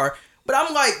how far, but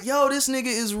I'm like, yo, this nigga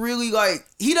is really like,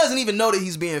 he doesn't even know that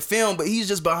he's being filmed, but he's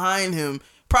just behind him,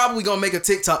 probably gonna make a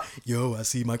TikTok. Yo, I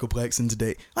see Michael Blackson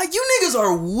today. Like, you niggas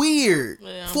are weird.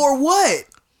 Yeah. For what?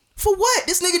 For what?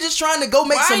 This nigga just trying to go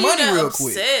make some money real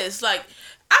quick. Like,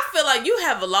 I feel like you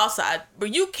have a lost side,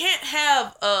 but you can't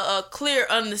have a clear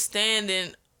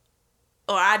understanding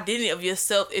or identity of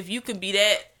yourself if you can be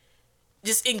that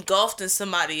just engulfed in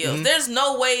somebody else. There's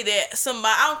no way that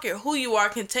somebody, I don't care who you are,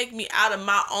 can take me out of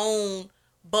my own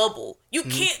bubble. You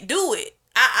can't do it.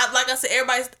 I like I said,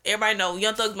 everybody know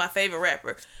Young Thug's my favorite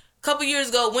rapper. A couple years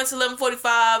ago, went to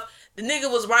 1145. The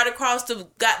nigga was right across the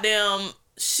goddamn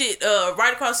shit,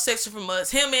 right across the section from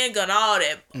us. Him and Gunna, all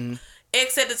that.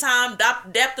 X at the time,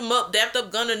 dapped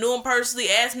up Gunna, knew him personally,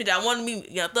 asked me that I wanted to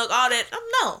meet Young Thug, all that.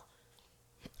 No.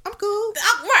 I'm cool.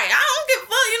 Right. I don't give a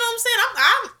fuck, you know what I'm saying?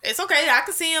 It's okay. I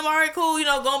can see him, all right, cool,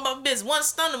 going about business. One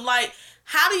stun him, like,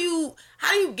 how do you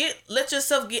let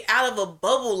yourself get out of a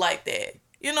bubble like that?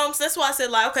 You know what I'm saying? That's why I said,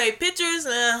 like, okay, pictures,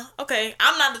 okay.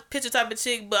 I'm not the picture type of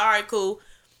chick, but all right, cool.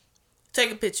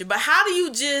 Take a picture. But how do you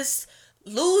just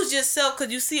lose yourself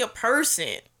because you see a person?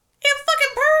 A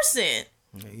fucking person.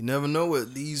 You never know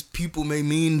what these people may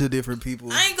mean to different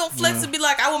people. I ain't gonna flex and be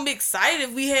like, I wouldn't be excited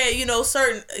if we had,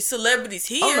 certain celebrities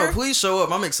here. Oh no, please show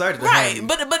up. I'm excited to have you.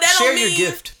 But that share don't mean your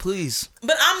gift, please.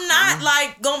 But I'm not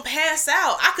like gonna pass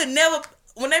out. I could never.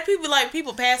 When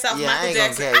people pass out for Michael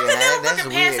Jackson, I could never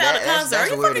fucking pass out at a concert. Are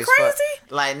you fucking crazy?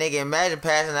 Like, nigga, imagine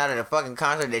passing out at a fucking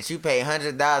concert that you paid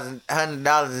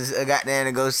 $100 a goddamn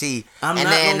to go see.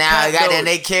 Goddamn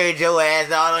they carried your ass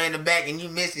all the way in the back and you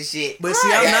missed the shit. But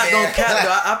see, I'm not gonna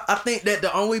cap. I think that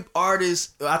the only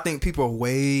artist, I think people are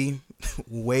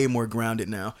way more grounded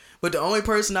now. But the only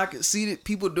person I could see that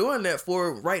people doing that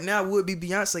for right now would be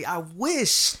Beyonce. I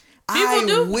wish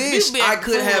I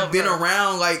could have been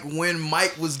around like when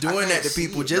Mike was doing that to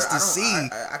people just to see.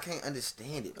 I can't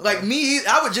understand it. Like me,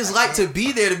 I would just like to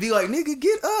be there to be like, nigga,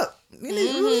 get up. What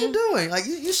are you doing? Like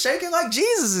you're shaking like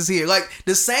Jesus is here. Like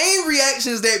the same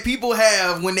reactions that people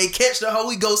have when they catch the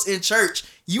Holy Ghost in church,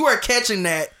 you are catching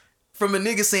that from a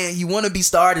nigga saying you want to be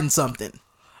starting something.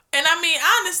 And I mean,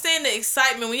 I understand the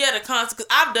excitement when you at a concert,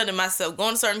 because I've done it myself,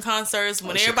 going to certain concerts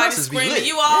when everybody's screaming,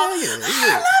 you all,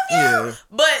 I love you.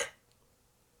 But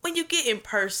when you get in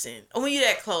person, or when you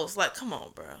that close, like, come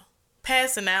on, bro.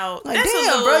 Passing out. Like, that's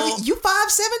damn, bro, you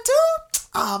 5'7" too?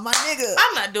 Oh, my nigga.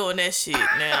 I'm not doing that shit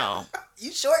now.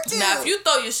 You short too. Now, if you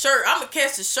throw your shirt, I'm going to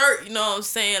catch the shirt, you know what I'm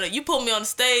saying? Or you put me on the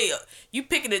stage, you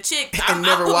picking a chick, I'll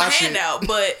put my hand out.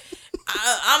 But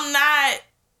I'm not,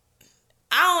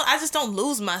 I just don't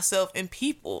lose myself in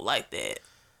people like that.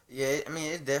 Yeah, I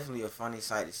mean, it's definitely a funny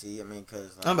sight to see. I mean,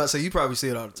 because... I'm about to say, you probably see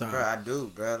it all the time. Bro, I do,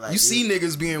 bro. Like, you see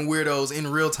niggas being weirdos in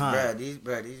real time. These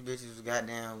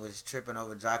bitches was tripping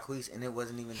over Jacquees, and it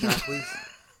wasn't even Jacquees.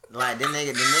 Like, the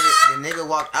nigga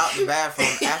walked out the bathroom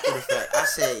after the fact. I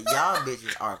said, y'all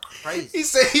bitches are crazy. He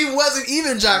said he wasn't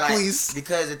even Jacquees. Like,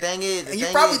 because the thing is... And you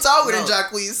probably taller than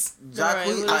Jacquees.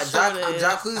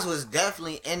 Jacquees was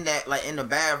definitely in that, like, in the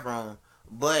bathroom,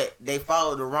 but they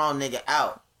followed the wrong nigga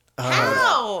out.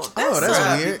 How?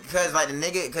 That's weird. Because like the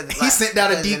nigga, he sent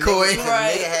out a decoy.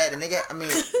 The nigga, I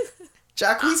mean,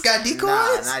 Jacquees got decoys?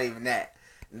 Nah, not even that.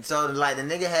 And so like the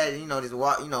nigga had, just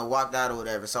walked out or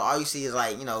whatever. So all you see is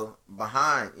like,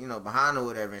 behind or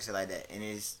whatever and shit like that. And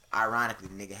it's ironically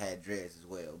the nigga had dreads as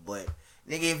well. But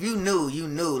nigga, if you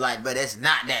knew, like, but that's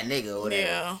not that nigga or whatever.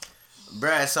 Yeah.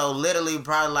 Bruh, so literally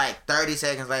probably like 30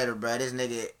 seconds later, bruh, this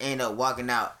nigga end up walking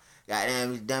out.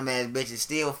 Goddamn, these dumbass bitches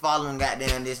still following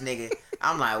goddamn this nigga.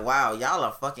 I'm like, wow, y'all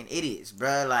are fucking idiots,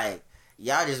 bruh. Like,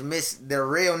 y'all just missed the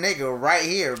real nigga right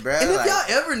here, bruh. And if like,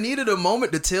 y'all ever needed a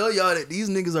moment to tell y'all that these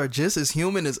niggas are just as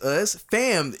human as us,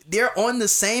 fam, they're on the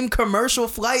same commercial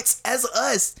flights as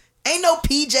us. Ain't no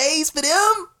PJs for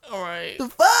them. All right. The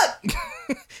fuck?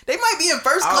 They might be in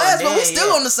first class, but we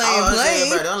still on the same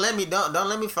plane. Bro, don't let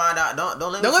me find out. Don't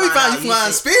let me find you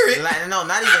flying Spirit. Like, no,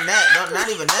 not even that. Not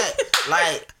even that.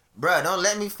 Like, bro, don't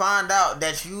let me find out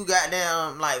that you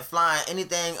goddamn like flying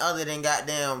anything other than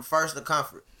goddamn First to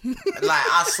Comfort. Like,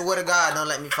 I swear to God, don't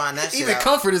let me find that shit. Even out.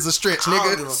 Comfort is a stretch,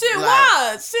 nigga. Shit,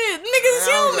 why? Shit, niggas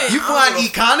human. You flying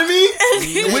economy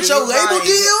with your label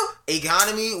deal?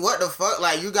 Economy? What the fuck?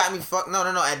 Like, you got me fucked. No.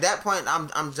 At that point,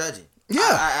 I'm judging.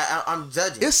 Yeah, I'm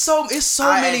judging. It's so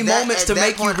many moments to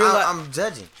make you realize. I'm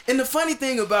judging. And the funny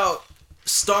thing about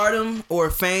stardom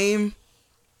or fame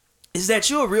is that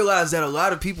you'll realize that a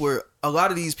lot of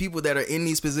these people that are in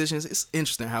these positions. It's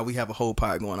interesting how we have a whole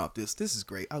pod going off this. This is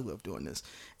great. I love doing this,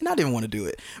 and I didn't want to do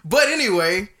it, but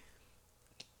anyway.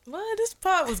 Well, this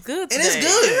pod was good today. And it's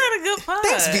good. You had a good pod.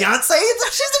 Thanks, Beyonce.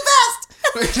 She's the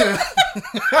best.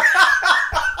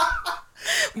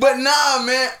 But nah,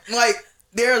 man. Like,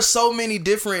 there are so many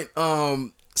different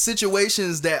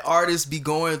situations that artists be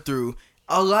going through.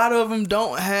 A lot of them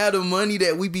don't have the money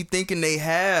that we be thinking they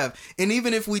have. And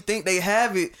even if we think they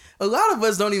have it, a lot of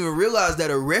us don't even realize that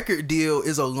a record deal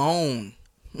is a loan.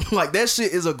 Like, that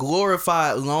shit is a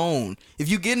glorified loan. If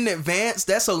you get an advance,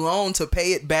 that's a loan to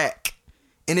pay it back.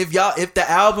 And if the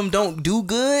album don't do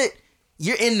good,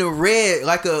 you're in the red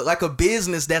like a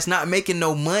business that's not making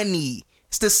no money.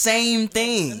 It's the same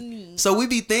thing. So we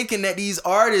be thinking that these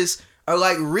artists are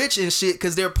like rich and shit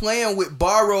because they're playing with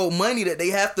borrowed money that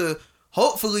they have to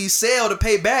hopefully sell to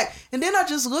pay back. And then I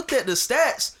just looked at the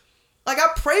stats. Like, I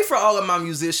pray for all of my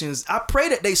musicians. I pray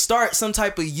that they start some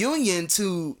type of union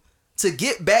to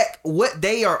get back what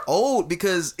they are owed,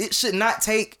 because it should not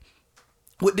take,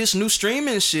 with this new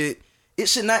streaming shit, it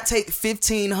should not take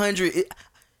 1,500.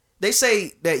 They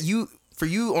say that for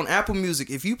you on Apple Music,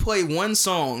 if you play one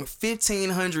song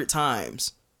 1,500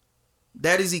 times,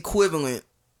 that is equivalent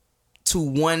to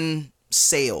one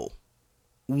sale.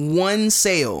 One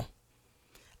sale.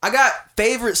 I got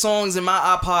favorite songs in my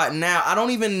iPod now.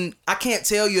 I can't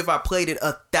tell you if I played it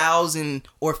 1,000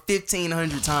 or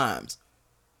 1,500 times.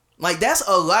 Like, that's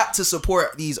a lot to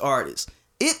support these artists.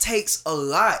 It takes a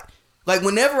lot. Like,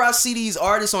 whenever I see these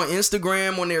artists on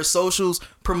Instagram, on their socials,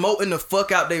 promoting the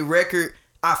fuck out their record,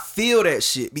 I feel that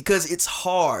shit because it's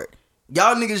hard.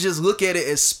 Y'all niggas just look at it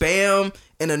as spam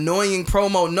and annoying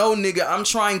promo. No, nigga, I'm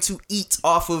trying to eat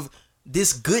off of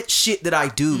this good shit that I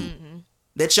do. Mm-hmm.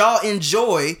 That y'all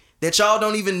enjoy, that y'all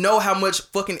don't even know how much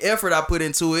fucking effort I put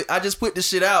into it. I just put the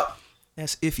shit out.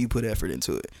 That's if you put effort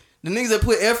into it. The niggas that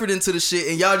put effort into the shit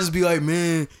and y'all just be like,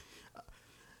 man,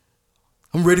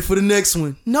 I'm ready for the next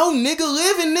one. No, nigga,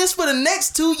 live in this for the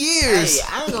next 2 years.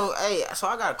 So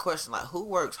I got a question. Like, who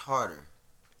works harder?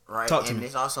 Right? Talk to me. And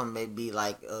this also may be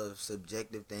like a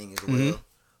subjective thing as well. Mm-hmm.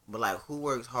 But like, who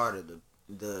works harder?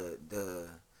 The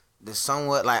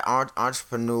somewhat like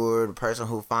entrepreneur, the person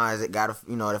who finds it, gotta,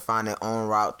 to find their own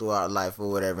route throughout life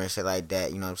or whatever and shit like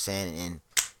that, you know what I'm saying, and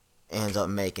ends up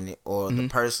making it, or mm-hmm. the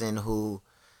person who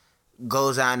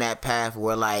goes down that path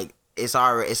where like it's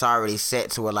already set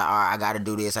to where like, all right, I gotta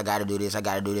do this, and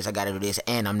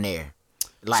I'm there.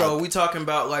 Like, so we talking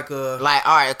about like all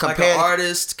right, compared, like an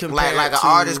artist compared like an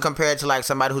artist compared to like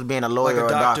somebody who's being a lawyer or a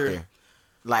doctor.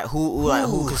 Like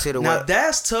who consider now what?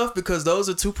 That's tough because those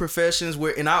are two professions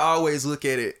where, and I always look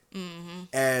at it mm-hmm.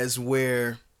 as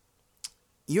where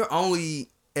you're only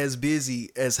as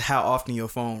busy as how often your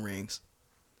phone rings.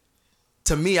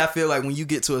 To me, I feel like when you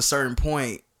get to a certain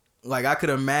point, like I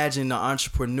could imagine the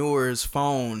entrepreneur's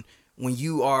phone when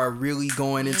you are really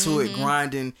going into mm-hmm. it,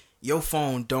 grinding, your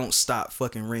phone don't stop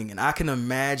fucking ringing. I can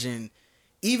imagine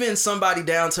even somebody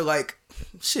down to like,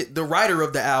 shit, the writer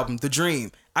of the album, The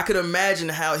Dream. I could imagine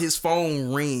how his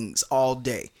phone rings all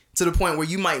day to the point where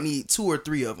you might need 2 or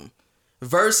 3 of them.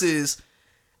 Versus,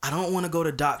 I don't want to go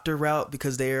the doctor route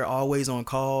because they're always on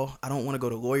call. I don't want to go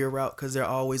the lawyer route because they're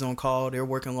always on call. They're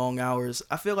working long hours.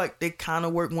 I feel like they kind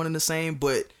of work one and the same,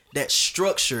 but that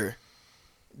structure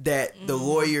that the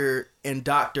lawyer and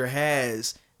doctor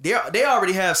has, they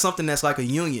already have something that's like a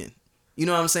union. You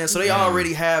know what I'm saying? So they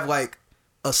already have like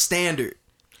a standard.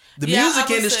 The Yeah, I music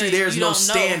would industry, say there's you no don't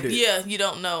know. standard. Yeah, you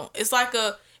don't know. It's like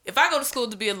if I go to school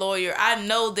to be a lawyer, I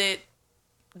know that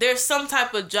there's some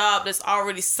type of job that's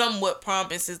already somewhat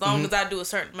promised as long as I do a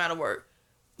certain amount of work.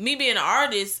 Me being an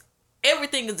artist,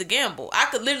 everything is a gamble. I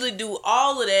could literally do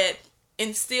all of that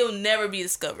and still never be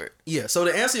discovered. Yeah, so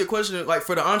to answer your question, like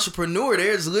for the entrepreneur,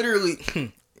 there's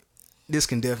literally this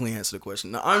can definitely answer the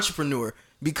question. The entrepreneur,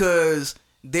 because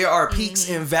there are peaks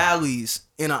and valleys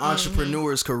in an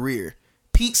entrepreneur's career.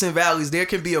 Peaks and valleys. There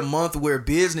can be a month where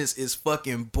business is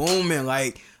fucking booming.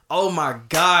 Like, oh my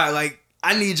God, like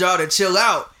I need y'all to chill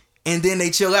out. And then they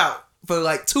chill out for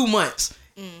like 2 months.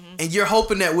 And you're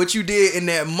hoping that what you did in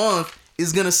that month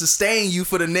is going to sustain you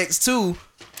for the next 2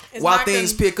 while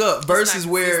things pick up. Versus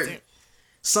where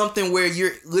something where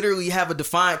you're literally have a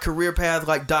defined career path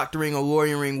like doctoring or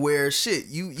lawyering where shit,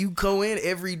 you go in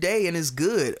every day and it's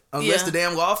good. Unless the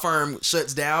damn law firm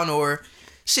shuts down or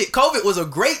shit. COVID was a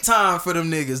great time for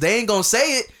them niggas. They ain't gonna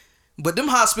say it, but them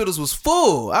hospitals was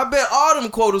full. I bet all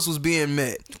them quotas was being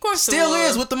met. Of course still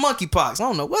is with the monkeypox. I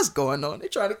don't know what's going on. They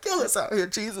trying to kill us out here,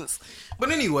 Jesus.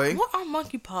 But anyway, what are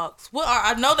monkeypox? What are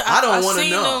I know that I don't want to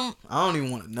seen know. them. I don't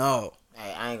even want to know.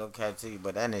 Hey, I ain't gonna catch to you,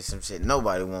 but that is some shit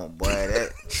nobody want, boy. That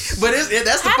But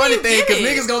that's the How do funny you thing get because it?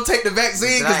 niggas gonna take the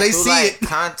vaccine because like, they through, see like, it.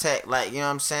 contact, like, you know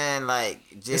what I'm saying, like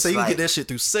just So you like, can get that shit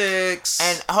through sex.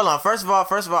 And hold on, first of all,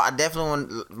 I definitely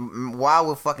want. Why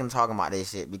we're fucking talking about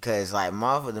this shit? Because like,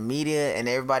 motherfucker, the media and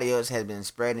everybody else has been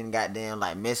spreading goddamn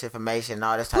like misinformation and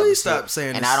all this type Please of stop shit.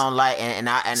 saying and this. I don't like, and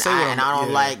I Say what don't I'm-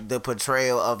 yeah. like the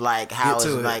portrayal of like how Get it's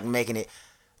to it. like making it.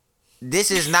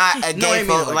 This is not a No, I gay ain't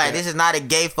mean it folk like like that. this is not a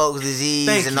gay folks disease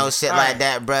Thank and you. no shit All like right.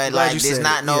 that, bruh. Glad Like you this said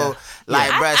not it. no Yeah.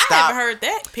 like, bruh. I Stop. haven't heard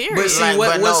that. Period. But see, Like,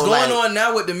 what's no, going like- on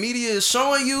now, what the media is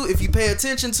showing you, if you pay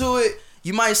attention to it,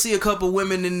 you might see a couple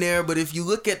women in there. But if you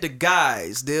look at the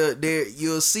guys, they're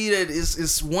you'll see that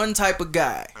it's one type of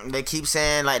guy. They keep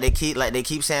saying like they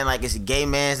keep saying like it's a gay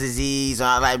man's disease.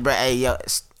 Or like, bruh, hey yo,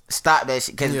 stop that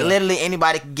shit. Because Yeah. literally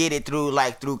anybody can get it through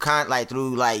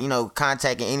you know,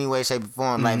 contact in any way, shape, or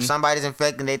form. Like if somebody's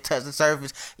infected, they touch the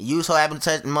surface. You so happen to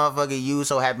touch the motherfucker. You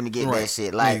so happen to get Right. that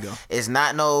shit. There Like you go. it's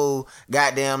not no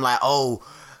goddamn like, oh,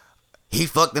 he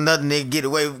fucked another nigga, get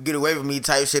away from me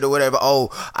type shit or whatever. Oh,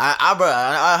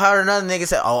 I heard another nigga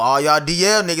say, oh, all y'all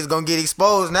DL niggas gonna get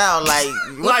exposed now. Like,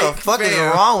 what Like, the fuck is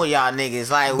fam. wrong with y'all niggas?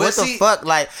 Like, what the see- fuck?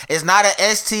 Like, it's not an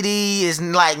STD. It's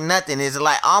like nothing. It's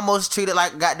like almost treated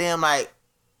like goddamn like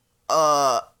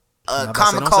about to say,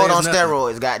 common don't say cold it's on nothing.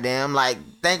 steroids. Goddamn, like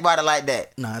think about it like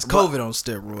that. Nah, it's COVID on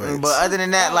steroids. But other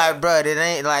than that, like, bruh, it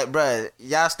ain't like, bruh,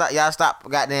 y'all stop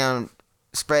goddamn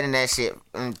spreading that shit.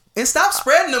 And stop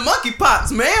spreading the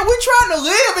monkeypox, man. We're trying to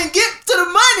live and get to the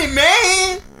money,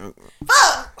 man.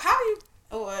 Fuck. How do you?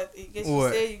 Oh, I guess you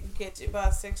What? said you can catch it by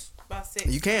sex.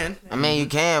 You can. I mean, you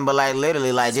can, but like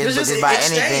literally, like It's just just by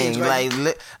exchange, anything,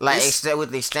 right?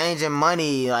 with exchanging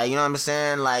money, like you know what I'm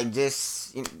saying, like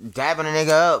just dabbing a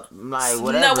nigga up, like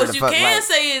whatever. No, what the you fuck, can like,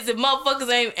 say is if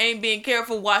motherfuckers ain't being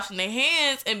careful washing their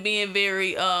hands and being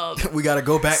very We gotta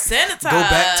go back. sanitized. Go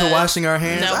back to washing our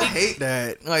hands. No, I we- hate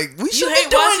that. Like we You should hate be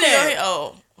doing washing your that. hands.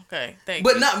 Oh, okay. Thank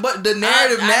But you. not. But the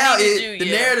narrative I now needed is you, the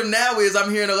yeah. narrative now is I'm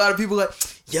hearing a lot of people like,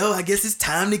 yo, I guess it's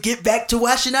time to get back to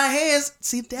washing our hands.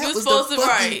 See, that You was supposed the to-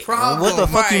 fucking right. problem. what the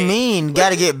fuck you Right. mean?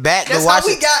 Got to get back That's to how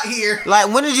watching. we got here.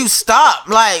 Like when did you stop?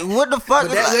 Like what the fuck?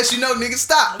 But that Like, lets you know, nigga,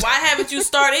 stop. Why haven't you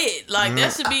started? Like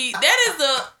that should be.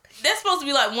 That's supposed to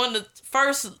be like one of the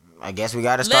first I guess we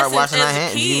got to start lessons washing our as a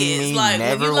hands. You kid. mean Like when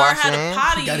never you learn wash how your to hands?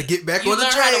 potty, You gotta get back you on the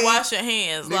learn how to train. wash your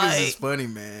hands. Niggas is Like funny,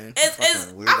 man. it's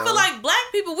Fucking I feel weirdo. like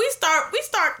black people we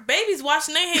start babies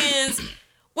washing their hands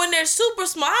when they're super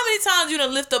small. How many times you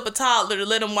done lift up a toddler to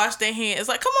let them wash their hands?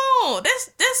 Like, come on, that's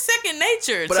second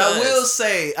nature. But to I will us.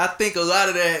 say, I think a lot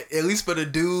of that, at least for the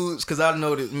dudes, because I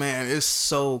know that, man, it's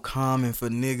so common for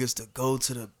niggas to go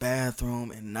to the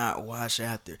bathroom and not wash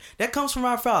after. That comes from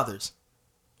our fathers.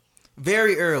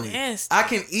 Very early. Yes. I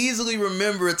can easily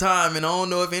remember a time, and I don't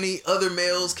know if any other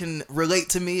males can relate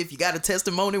to me. If you got a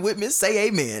testimony with me, say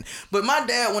amen. But my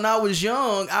dad, when I was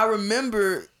young, I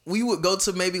remember we would go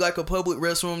to maybe like a public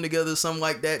restroom together, something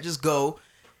like that, just go.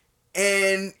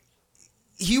 And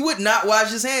he would not wash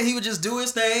his hands. He would just do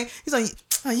his thing. He's like,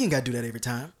 oh, you ain't got to do that every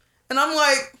time. And I'm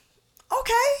like,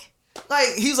 okay. Like,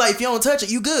 he's like, if you don't touch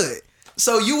it, you good.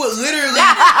 So you would literally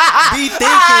be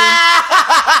thinking,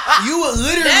 you would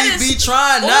literally be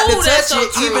trying not to touch so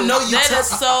it, true. even though you That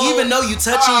even though you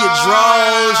touching your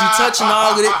drawers, you touching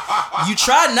all of it. You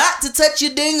try not to touch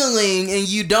your ding-a-ling, and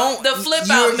you don't. The flip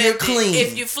you're, out you're method. clean.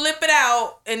 If you flip it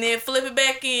out and then flip it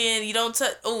back in, you don't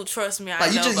touch. Oh, trust me, I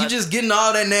Like know. you just getting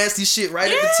all that nasty shit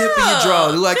right at the tip of your Yeah. drawer.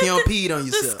 Look like you don't peed on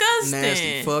yourself. Disgusting.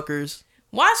 Nasty fuckers.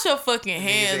 Wash your fucking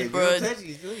hands, bro. That's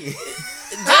Just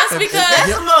because.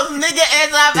 the most nigga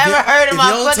answer I've ever heard in if my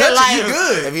you don't fucking touch it, life. you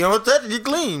good. If you don't touch it, you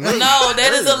clean. No,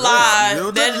 that is a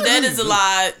lie. That is a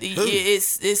lie. Hey.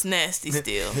 It's nasty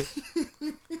still. I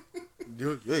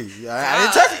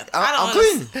didn't touch it. I'm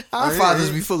clean. Our fathers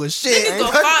be full of shit.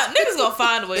 Niggas gonna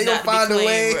find a way They not gonna to be find a clean,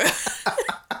 way.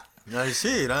 bro. No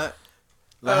shit, right?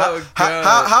 Oh,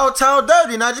 How towel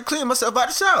dirty and I just clean myself out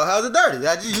the shower? How's it dirty?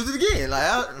 I just use it again.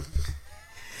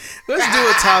 Let's do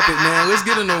a topic, man. Let's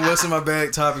get into what's in my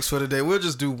bag topics for today. We'll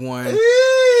just do one.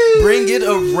 Bring it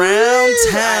around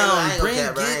town. Bring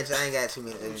it. I ain't got 2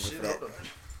 minutes for that.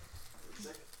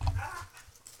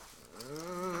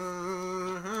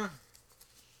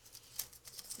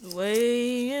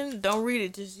 Wait, don't read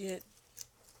it just yet.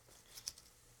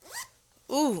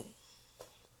 Ooh.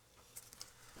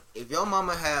 If your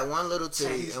mama had one little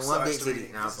titty and one big titty,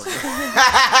 nah, I'm playing.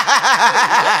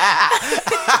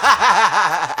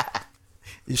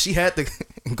 If she had the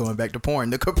going back to porn,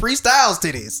 the Capri Styles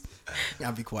titties.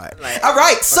 I'll be quiet. Like, All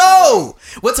right, so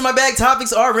what's in my bag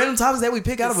topics are random topics that we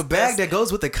pick out of a bag that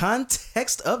goes with the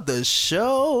context of the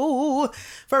show.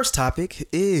 First topic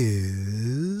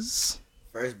is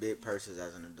First big purchase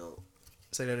as an adult.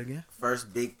 say that again.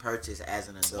 First big purchase as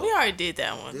an adult. We already did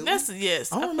that one. Did we? That's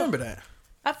yes. I don't remember that.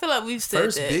 I feel like we've said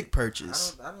First that. big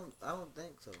purchase. I don't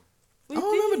think so. We I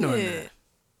don't remember doing did. that.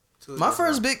 My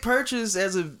first big purchase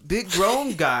as a big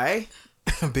grown guy,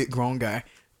 a big grown guy.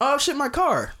 Oh shit, my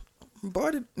car.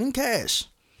 Bought it in cash.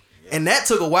 And that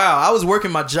took a while. I was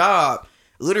working my job,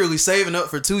 literally saving up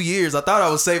for 2 years. I thought I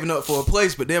was saving up for a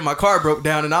place, but then my car broke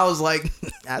down and I was like,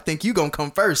 I think you gonna come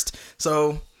first.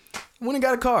 So I went and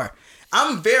got a car.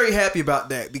 I'm very happy about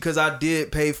that because I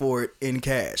did pay for it in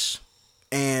cash.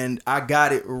 And I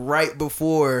got it right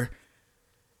before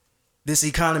this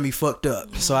economy fucked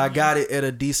up. So I got it at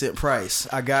a decent price.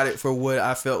 I got it for what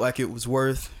I felt like it was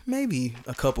worth. Maybe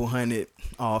a couple $100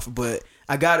 off, but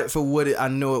I got it for what I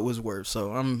know it was worth.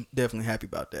 So I'm definitely happy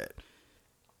about that.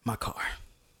 My car.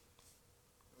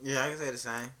 Yeah, I can say the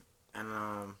same.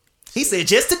 And He said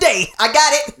just today. I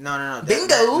got it. no.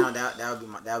 Bingo. That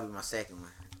would be my second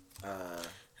one.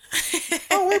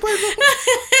 Oh wait.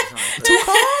 2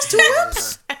 cars, 2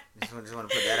 whips. Just want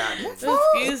to put that out there.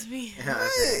 Excuse me. You know what I'm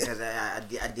saying? 'Cause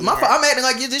I did. My fault. I'm acting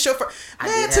like this your first. I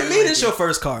Man, did to have me one this too. your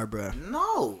first car, bro.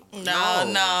 No. No.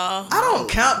 I don't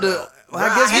count the. Well, I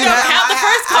Bro, guess I we had- have. count the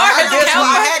first car. I guess Don't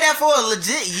we. I had that for a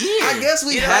legit year. I guess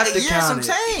we You know, have like to a year count some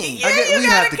it. change. I guess you we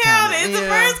gotta have to count it. It's the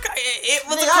Yeah. first car. It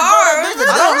was Nigga, a I car. bought a bitch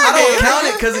I don't Yeah. count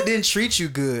it because it didn't treat you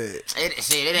good. It ain't That's,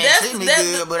 treat me that's,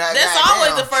 good, but I that's goddamn.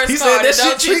 always the first He car. said that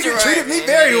don't shit treat you treated right. me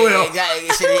very well.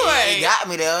 It got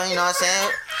me there, you know what I'm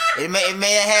saying? It may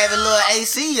have a little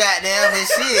AC goddamn, but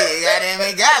shit, goddamn,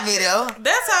 it got me though.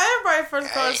 That's how everybody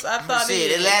first cars. I thought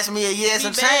Shit, it lasted me a year and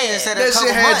some Be change bad. instead of a That couple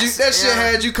shit had months. you. That shit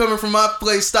had you coming from my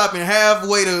place, stopping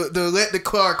halfway to let the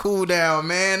car cool down,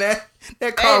 man.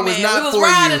 That car Hey, was man, not we was for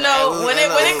riding you. though. When it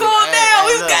cooled down,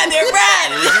 we was goddamn We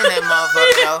riding. was in that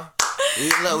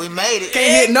motherfucker though. We made it.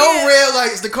 Can't hit no red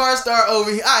lights. The car start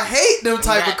over here. I hate them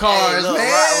type of cars, look,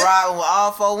 man. Riding with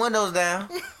all 4 windows down.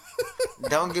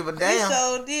 Don't give a damn.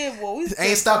 So did boy. We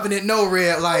Ain't stopping at no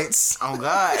red lights. Oh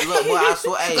God, look, boy, I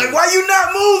swear, hey, Like, why you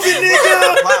not moving,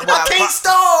 nigga? boy, I can't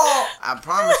stall. I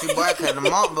promise you, boy, cause the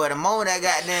moment that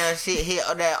goddamn shit hit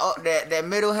that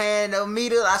middle hand of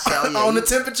meter, I said, oh yeah, On the you,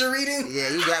 temperature reading. yeah,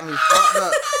 you got me fucked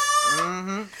up.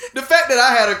 Mm-hmm. The fact that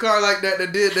I had a car like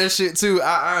that did that shit too,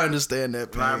 I understand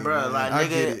that pain. Like, bro, man. like I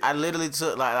get nigga, it. I literally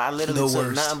took The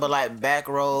worst. nothing but like back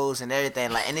roads and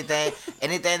everything, like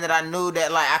anything that I knew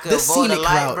that like I could The avoid the scenic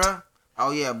light, route. bro.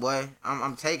 Oh yeah, boy,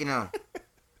 I'm taking them.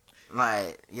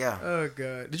 Like, yeah, Oh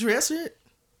god, did you answer it?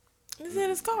 It's in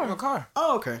his my car. car.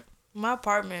 Oh okay. My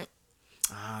apartment.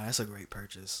 Ah, that's a great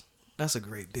purchase. That's a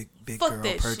great big Fuck girl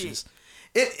that purchase.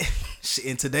 It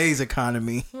in today's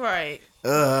economy. Right.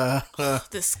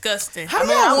 Disgusting. How do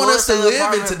y'all want us to live in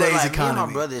apartment, but, today's like, Me and economy?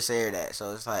 my brother say that,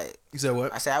 so it's like You said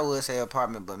what? I said I would say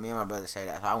apartment, but me and my brother say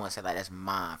that, so I want to say like that's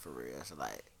mine for real. So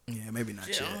like, Yeah, maybe not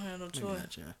Yeah, yet. I don't have no Maybe choice.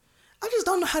 not yet. I just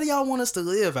don't know how do y'all want us to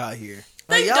live out here.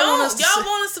 They Like, don't. want us to Y'all say-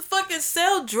 want us to fucking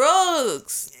sell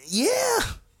drugs. Yeah.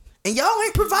 And y'all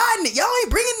ain't providing it. Y'all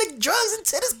ain't bringing the drugs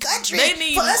into this country They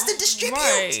need for us to distribute.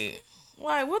 Right.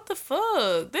 Like, what the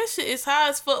fuck? That shit is high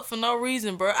as fuck for no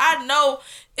reason, bro. I know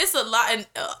it's a lot, and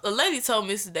a lady told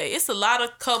me this today, it's a lot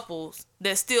of couples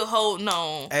that still holding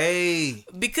on. Hey.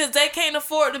 Because they can't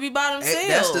afford to be by themselves.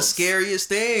 That's the scariest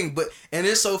thing. And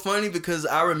it's so funny because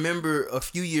I remember a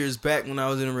few years back when I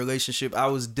was in a relationship, I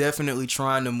was definitely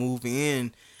trying to move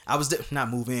in. I was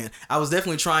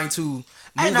definitely trying to move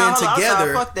in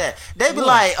together. Fuck that. They be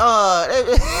like,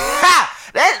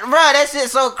 that shit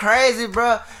so crazy,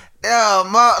 bro.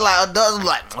 Like adults be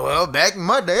like, well, back in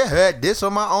my day, I had this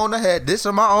on my own. I had this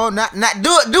on my own. Not do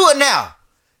it now.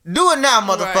 Do it now,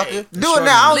 motherfucker. Right. Do it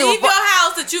now. I don't Leave give a fuck. your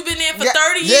house that you've been in for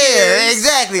 30 years. Yeah,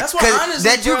 exactly. That's why, honestly,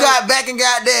 that you bro, got back in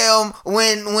goddamn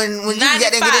when you got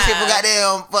there get this shit for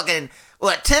goddamn fucking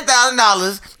what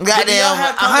 $10,000,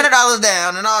 goddamn $100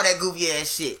 down and all that goofy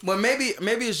ass shit. Well, maybe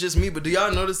it's just me, but do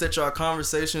y'all notice that y'all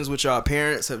conversations with y'all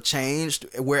parents have changed?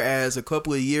 Whereas a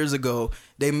couple of years ago,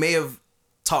 they may have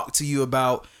talked to you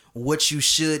about what you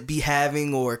should be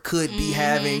having or could be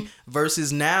having,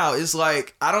 versus now it's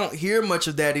like I don't hear much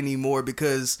of that anymore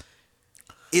because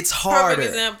it's harder.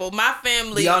 Perfect example. My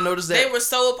family. Do y'all notice that? They were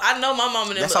so. I know my mom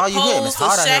and them. That's all you hear. It's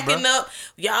hard out here, bro. shacking up.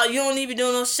 Y'all, you don't need to be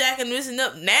doing no shacking this and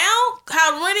up. Now,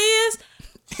 how rent is?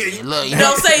 Look, You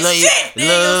don't say shit. They ain't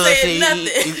gonna say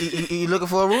nothing. You looking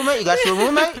for a roommate? You got you a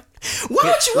roommate?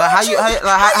 What you? Like, how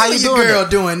you your doing girl that?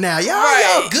 doing now? Y'all,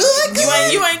 Right. y'all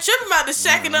good? You ain't tripping about the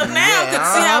shacking up now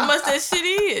because see how much that shit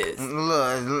is.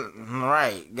 Look,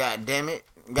 right. God damn it.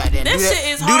 Goddamn. That do that, shit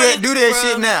is do hard that, as- do that bruh.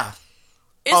 shit now.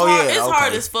 It's Oh, hard. yeah, It's hard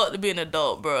okay. as fuck to be an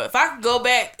adult, bro. If I can go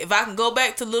back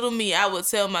to little me, I would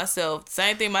tell myself the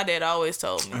same thing my dad always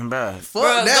told me. Bruh. Fuck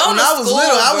Bruh, that. go When to I was school,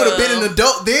 little, I would have been bruh. an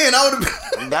adult then. I would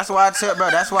have. That's why I tell,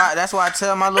 bro. That's why I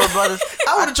tell my little brothers.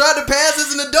 I would have tried to pass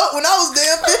as an adult when I was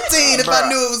damn 15 if I Bruh.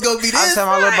 knew it was gonna be I this. tell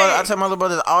my little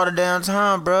brothers all the damn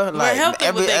time, bro. Like help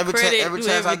them with their credit, every do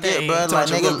chance I get, everything. bro. Talk Like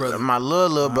to your little nigga, brother. my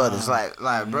little brothers, like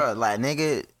bro, like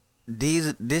nigga.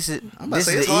 This is I'm about to this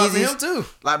say is it's the hard for easiest. him too.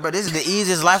 Like, bro, this is the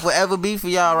easiest life will ever be for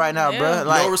y'all right now, Yeah. bro.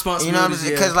 Like, No responsibilities, You know what I'm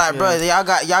saying? Because, yeah, like, bro,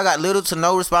 yeah. y'all got little to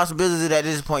no responsibilities at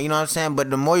this point. You know what I'm saying? But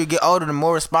the more you get older, the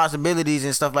more responsibilities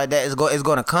and stuff like that is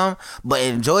gonna come. But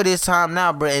enjoy this time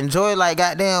now, bro. Enjoy, like,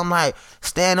 goddamn, like,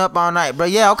 stand up all night, bro.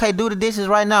 Yeah, okay, do the dishes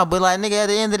right now. But, like, nigga, at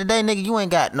the end of the day, nigga, you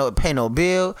ain't got pay no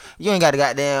bill. You ain't got to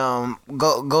goddamn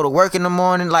go to work in the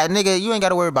morning. Like, nigga, you ain't got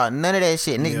to worry about none of that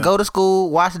shit. Nigga, Yeah. go to school,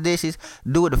 wash the dishes,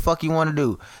 do what the fuck you want to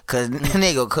do. Cause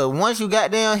nigga, once you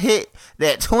goddamn hit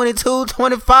that 22,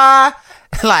 25,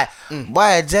 like,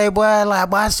 boy, Jay, boy, like,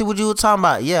 boy, I see what you were talking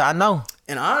about. Yeah, I know.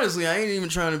 And honestly, I ain't even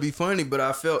trying to be funny, but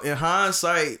I felt in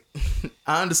hindsight,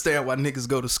 I understand why niggas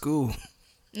go to school.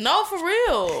 No, for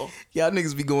real. Y'all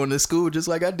niggas be going to school just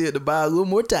like I did to buy a little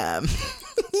more time.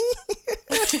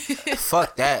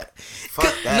 Fuck that.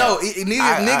 Fuck that. No,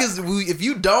 niggas, if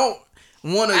you don't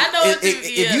want to, I know what you-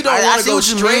 if yeah. you don't I want to see go what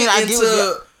you straight mean. I get what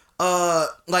into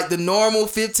like the normal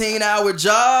 15-hour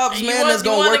jobs, man, that's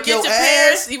gonna wanna work your ass.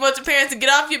 parents. You want your parents to get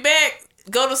off your back.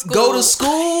 Go to school. Go to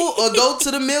school or go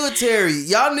to the military.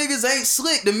 Y'all niggas ain't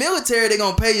slick. The military, they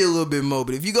gonna pay you a little bit more.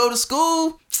 But if you go to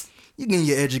school, you get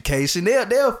your education.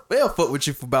 They'll fuck with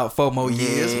you for about 4 more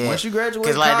years. Yeah. Once you graduate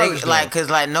Cause like college, cause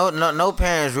like no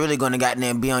parents really gonna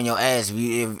goddamn be on your ass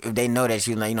if they know that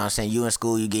you, like, you know what I'm saying, you in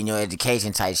school, you getting your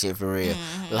education type shit for real.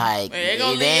 Like, They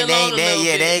gonna they leave you alone a little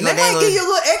bit. ain't they gonna might give you a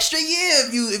little extra year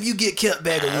if you get kept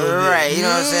back a little bit. right. You know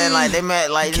what I'm saying? Like, they might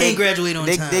like Can't graduate on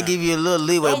they, time. They give you a little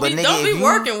leeway, but nigga, don't if be you,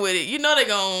 working with it. You know they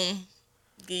gonna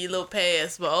give you a little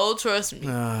pass, but trust me.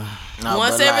 No,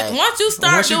 once but, like, once you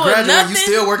start Once you doing graduate, nothing, you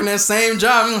still working that same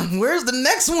job. You're like, where's the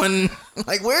next one?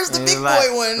 Like, where's the big like,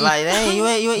 boy one? Like, dang, you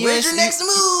ain't Where's your next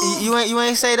move? You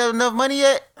ain't saved up enough money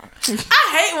yet. I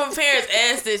hate when parents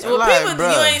ask this. When Like, people,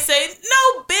 bruh. you ain't say,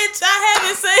 no, bitch, I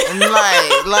haven't said.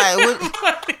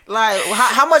 Like,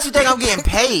 how much you think I'm getting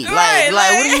paid? Right,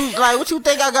 What you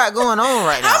think I got going on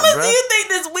right How now, much bro? do you think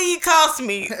this weed cost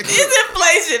me? It's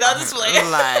inflation. I'm just playing.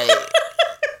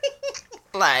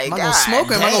 Like, Am I God gonna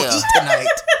smoke or am I gonna damn. eat tonight?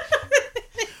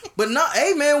 But no,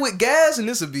 hey man, with gas, and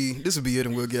this will be it,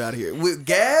 and we'll get out of here. With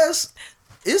gas,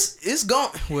 it's going.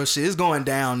 Well, shit, it's going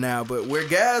down now. But where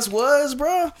gas was,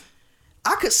 bro,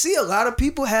 I could see a lot of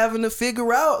people having to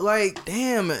figure out, like,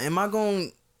 damn, am I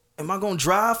gonna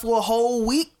drive for a whole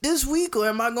week this week, or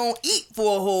am I gonna eat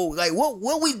for a whole? Like,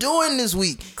 what we doing this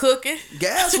week? Cooking.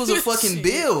 Gas was a fucking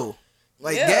bill.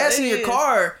 Like, Yeah, gas in it your is.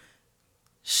 car.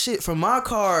 Shit, for my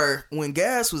car, when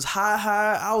gas was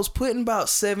high, I was putting about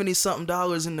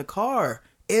 $70-something in the car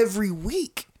every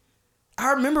week.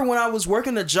 I remember when I was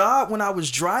working a job, when I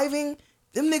was driving,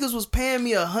 them niggas was paying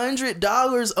me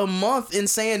 $100 a month and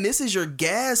saying, this is your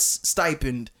gas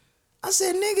stipend. I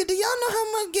said, nigga, do y'all know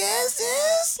how much gas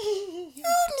is? You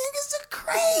niggas are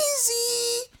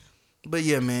crazy. But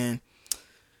yeah, man.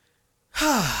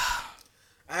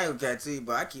 I ain't gonna tell you,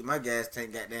 but I keep my gas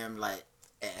tank goddamn like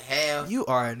at half. You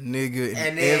are a nigga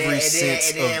in every and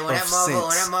sense then when of that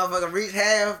sense. motherfucker reach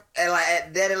half and like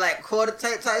at that like quarter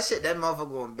type shit, that motherfucker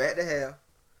going back to half.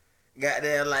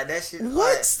 Goddamn, like that shit. What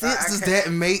like, sense does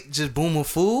that make? Just boom a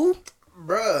fool?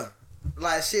 Bruh.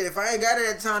 Like shit, if I ain't got it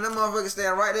at the time, that motherfucker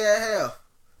stand right there at half.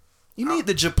 You need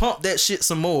to pump that shit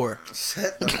some more.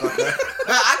 Shut the fuck up.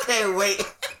 I can't wait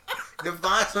to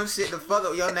find some shit to fuck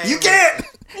up your name. You can't!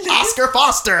 Oscar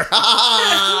Foster!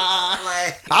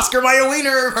 Like, Oscar Mayer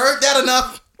Wiener, heard that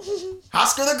enough.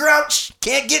 Oscar the Grouch,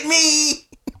 can't get me.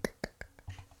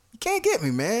 You can't get me,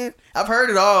 man. I've heard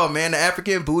it all, man. The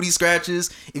African booty scratches.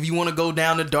 If you want to go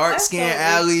down the dark skin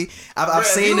alley, I've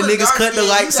seen the niggas cut the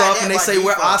lights off and they say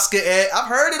where Oscar at. I've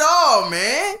heard it all,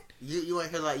 man. You ain't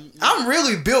hear like I'm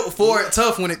really built for it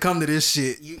tough when it come to this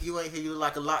shit. You ain't hear you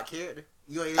like a lock character.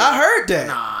 You ain't I heard that.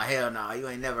 Nah, hell nah. You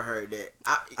ain't never heard that.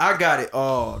 I got it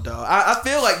all, dog. I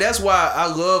feel like that's why I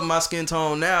love my skin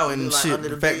tone now and like shit. under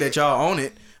The the fact bed. that y'all own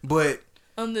it, but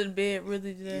Under the bed,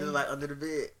 really. You Did. look like under the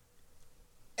bed.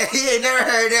 You ain't never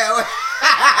heard that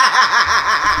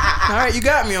one. all right, you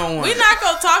got me on one. We're not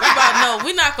gonna talk about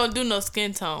we're not gonna do no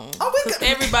skin tone. Oh, we Cause got-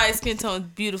 everybody's skin tone is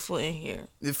beautiful in here.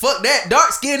 Fuck that.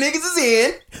 Dark skin niggas is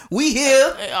in. We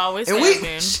here. They always And have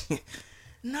been.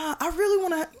 Nah, I really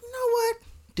want to. You know what?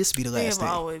 This be the They last have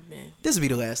thing. always been. This be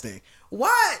the last thing.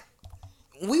 Why?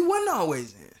 We wasn't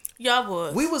always in. Y'all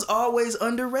was. We was always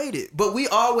underrated. But we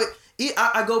always.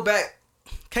 I go back.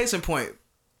 Case in point,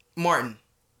 Martin.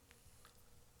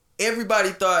 Everybody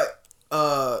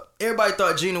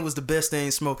thought Gina was the best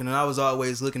thing smoking, and I was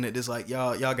always looking at this like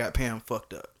y'all got Pam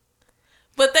fucked up.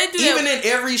 But they do Even that.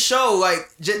 in every show, like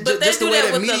just But they the do way that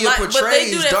that with media the light. But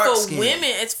they do portrays that dark for skin. women.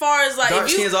 As far as like, Dark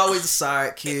if you, skin's always the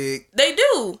sidekick. they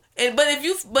do.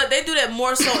 But they do that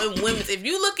more so in women's. If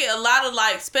you look at a lot of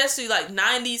like, especially like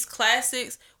 90s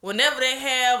classics, whenever they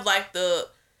have like the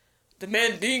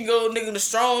Mandingo nigga, the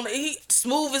strong, he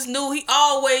smooth as new. He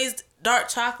always dark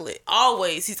chocolate.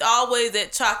 Always. He's always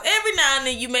that chocolate. Every now and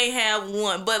then you may have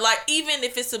one, but like even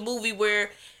if it's a movie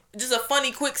where just a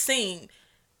funny quick scene,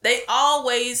 they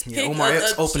always pick Omar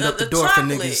Epps opened up the door for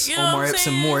chocolate, niggas. you know Omar what I'm Epps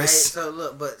and saying? Hey, Morris. so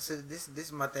look, but so this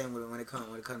is my thing when it comes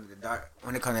to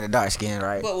the dark skin,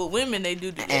 right? But with women, they do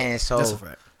that. And so, That's a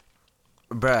fact.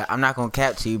 bruh, I'm not gonna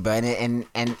cap to you, but and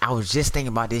I was just thinking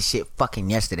about this shit fucking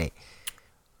yesterday.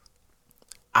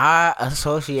 I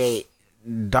associate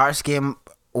dark skin,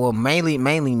 well, mainly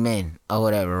men or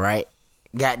whatever, right?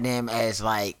 Goddamn, as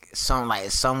like somewhat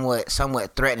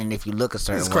threatening if you look a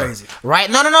certain It's way. crazy. Right?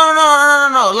 No.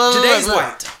 Look, Jadae's look.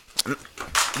 white.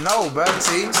 No, bro.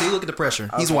 See, look at the pressure.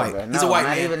 He's Okay, white. bro. He's a No, white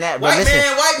not man. even that, bro. White Listen,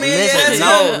 man. Listen,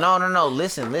 Yeah, no.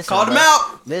 Listen. Called him bro.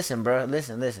 out. Listen, bro.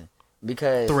 Listen.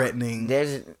 Because Threatening.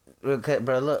 There's,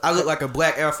 bro. Look, I look like a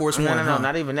black Air Force One. no,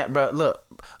 not even that, bro. Look,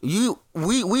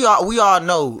 we all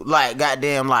know, like,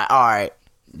 goddamn, like, all right,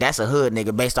 that's a hood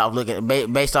nigga based off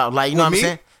like, you know what I'm me?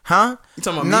 saying? Huh? You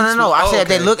talking about me? No. I Oh, said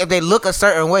okay. if they look a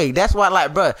certain way. That's why,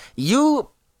 like, bro, you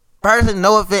person,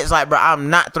 no offense, like, bro, I'm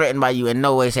not threatened by you in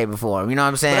no way, shape, or form. You know what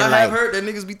I'm saying? But I like, have heard that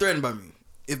niggas be threatened by me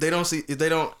if they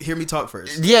don't hear me talk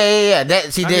first. Yeah.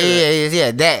 That see, I hear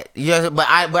yeah, that. Yeah, but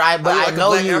I look like a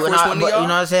know black you, Air and Force I, One to but, you y'all?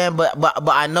 know what I'm saying. But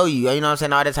I know you. You know what I'm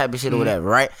saying. All that type of shit or whatever,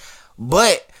 right?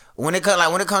 But when it comes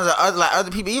to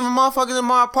other people, even motherfuckers in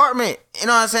my apartment, you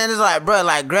know what I'm saying? It's like, bro,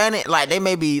 like, granted, like, they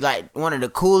may be like one of the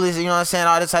coolest, you know what I'm saying,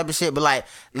 all this type of shit, but like,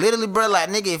 literally, bro, like,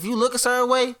 nigga, if you look a certain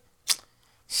way,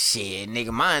 shit, nigga,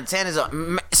 my antennas are,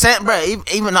 bro,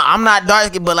 even though I'm not dark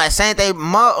skinned, but like, same thing,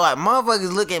 like,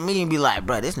 motherfuckers look at me and be like,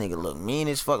 bro, this nigga look mean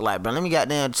as fuck, like, bro, let me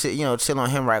goddamn chill on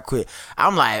him right quick.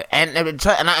 I'm like, and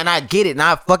I get it, and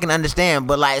I fucking understand,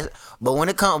 but like, but when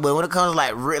it comes to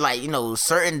like, you know,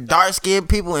 certain dark skinned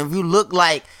people, if you look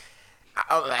like,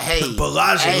 hey,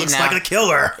 Balaji looks now. like a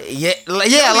killer. Yeah,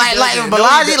 like doesn't. No,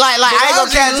 Balaji, he like I ain't gonna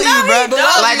Balaji catch you, looks- bro.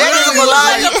 Balaji Like that nigga looks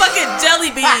like a Balaji. fucking jelly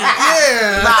bean.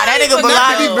 Yeah. Nah, that nigga But not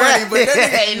to be Balaji, braggy, but that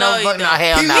nigga- ain't No, no he fuck, no don't.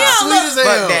 hell He no. looks sweet as hell.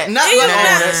 Fuck that. Not He like, don't.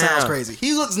 oh, that sounds crazy.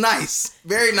 He looks nice.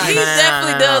 Very nice. He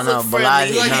definitely does look friendly.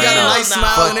 Balaji, Like he no, got a no. nice Hell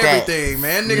smile Fuck and that. everything,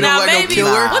 man. Nigga Now don't like no maybe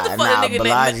killer. what the fuck Nah, the nigga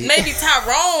Balaji. name? Maybe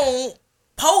Tyrone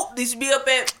Pope needs to be up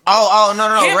at. Oh no,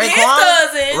 Him and his Raekwon.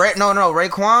 cousin.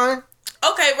 Raekwon.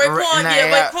 Okay, Raekwon,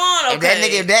 Raekwon.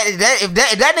 Okay. If that nigga,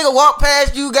 if that nigga walk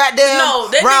past you, goddamn, No,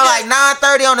 that around nigga- like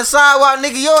 9:30 on the sidewalk,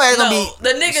 nigga, your ass gonna be No,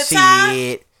 the nigga Ty.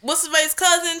 shit. What's his face?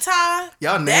 Cousin Ty.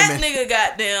 Y'all That naming. nigga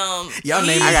goddamn. Y'all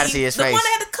naming. I gotta see his the face. one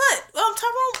that had the cut.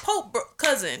 Tyrone Pope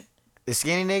cousin. The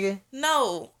skinny nigga.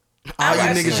 No. All you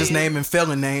Actually, niggas just naming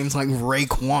felon names like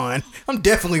Raekwon. I'm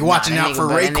definitely watching Nah, out for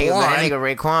that Raekwon.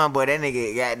 nigga Raekwon, boy, that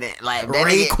nigga got that like that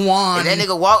Raekwon.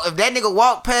 Nigga, if that nigga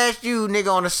walk past you,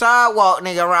 nigga, on the sidewalk,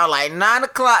 nigga, around like 9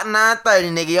 o'clock,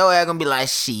 9:30, nigga, your ass gonna be like,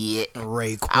 shit.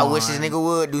 Raekwon. I wish this nigga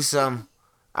would do something.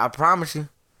 I promise you.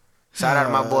 Shout out to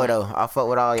my boy though. I fuck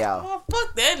with all y'all. Oh,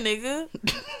 fuck that nigga.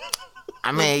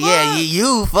 I mean, yeah,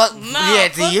 you fuck, Nah, yeah,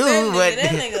 to fuck you, that but nigga.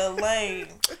 That nigga lame.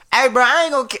 hey, bro, I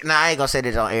ain't gonna say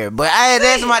this on air, but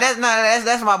that's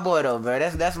my boy though, bro.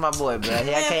 That's my boy, bro.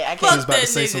 Yeah, I fuck can't. He's about to that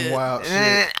say nigga. some wild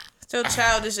shit. It's your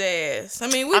childish ass. I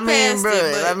mean, we I mean, passed bro.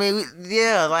 it, but I mean,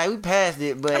 we passed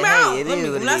it, but I mean, hey, it let is me,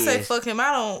 what when it I say is. fuck him,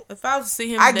 I don't. If I was to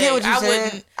see him, I today, get what you're I saying.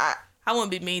 wouldn't. I wouldn't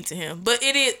be mean to him. But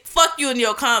it is fuck you in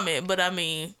your comment. But I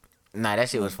mean, Nah, that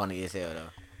shit was funny as hell though.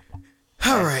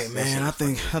 All right, man. I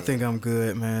think I'm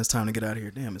good, man. It's time to get out of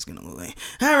here. Damn, it's getting a little late.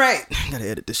 All right, gotta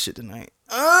edit this shit tonight.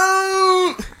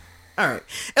 All right,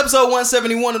 episode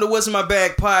 171 of the What's in My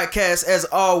Bag podcast. As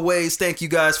always, thank you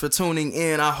guys for tuning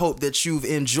in. I hope that you've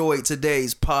enjoyed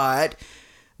today's pod.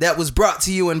 That was brought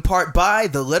to you in part by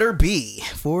the letter B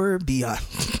for Beyond.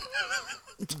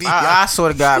 I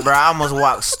swear to God, bro, I almost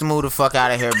walked smooth the fuck out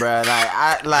of here, bro.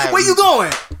 Like, Where you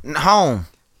going? home.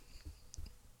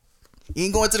 You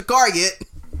ain't going to the car yet.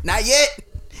 Not yet.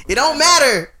 It don't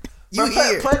matter. You Bro,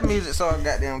 here. play the music so I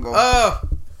goddamn go.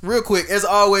 Real quick, as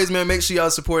always, man, make sure y'all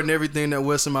supporting everything that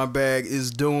What's in My Bag is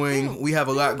doing. We have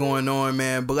a lot going on,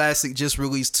 man. Blastic just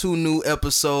released 2 new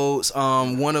episodes.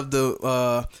 One of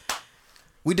the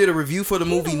we did a review for the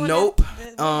movie Nope.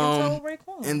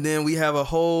 And then we have a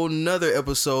whole nother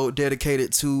episode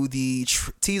dedicated to the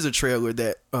teaser trailer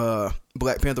that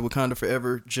Black Panther Wakanda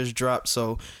Forever just dropped.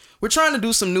 So we're trying to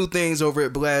do some new things over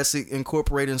at Blastic,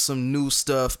 incorporating some new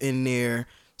stuff in there.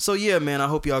 So yeah, man, I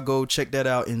hope y'all go check that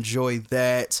out. Enjoy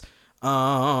that.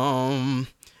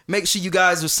 Make sure you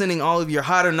guys are sending all of your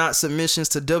hot or not submissions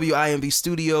to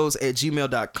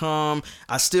wimbstudios@gmail.com.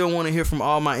 I still want to hear from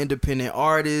all my independent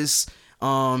artists. You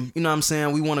know what I'm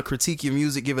saying? We want to critique your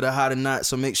music, give it a hot or not.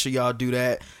 So make sure y'all do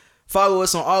that. Follow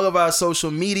us on all of our social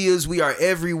medias. We are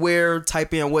everywhere.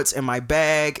 Type in What's in My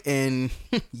Bag and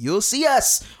you'll see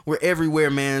us. We're everywhere,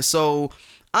 man. So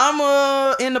I'm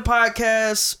in the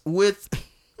podcast with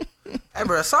Hey,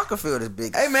 bro, soccer field is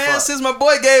big. Hey, man, fuck. since my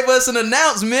boy gave us an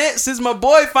announcement, since my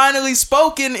boy finally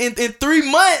spoken in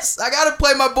 3 months, I gotta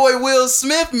play my boy Will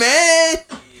Smith, man.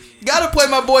 Gotta play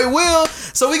my boy Will.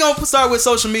 So we gonna start with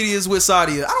social medias with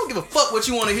Sadia. I don't give a fuck what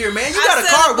you want to hear, man. You got a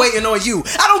card waiting on you.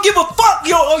 I don't give a fuck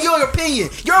your opinion.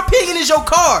 Your opinion is your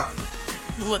card.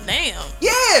 well, damn.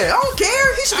 Yeah, I don't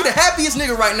care. He should be the happiest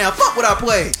nigga right now. Fuck what I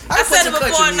play. I said it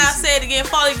before and I say it again.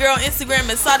 Follow your girl on Instagram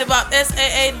at Sadibop,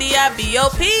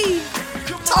 SAADIBOP.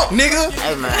 Talk, nigga.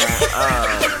 Hey, man.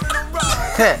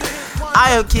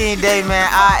 I am King Day, man.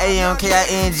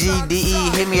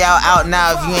 IAMKINGDE. Hit me out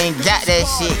now. If you ain't got that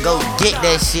shit, go get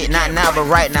that shit. Not now, but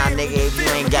right now, nigga. If you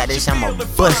ain't got that shit, I'ma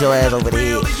bust your ass over the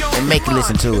head and make you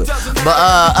listen to it. But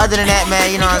other than that,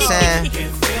 man, you know what I'm saying?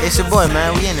 It's your boy,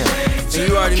 man. We in there. And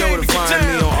you already know where to find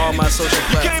me on all my social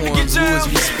platforms. Who is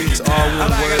We Speaks, all one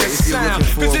word. If you're looking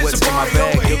for What's in My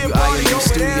Bag, WIMB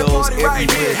Studios, everywhere you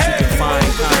can find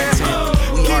content.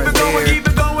 We are there. We're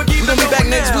gonna be back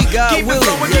next week, God willing.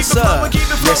 Yes, sir.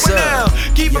 Yes, sir.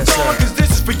 Keep Yes, it going, sir. cause this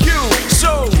is for you.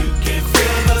 So you can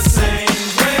feel the same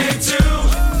way too.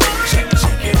 Check it out.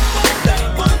 Check it out. Check it out. I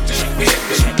want to be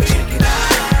with you too.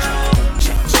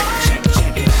 Check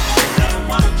it out. I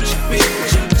want to be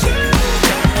with you.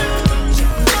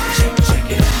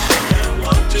 Check it out.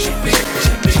 Check it out.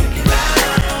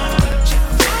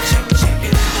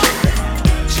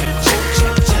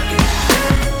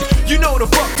 You know the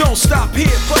buck don't stop here,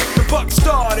 but the buck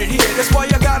started here. That's why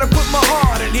I gotta put my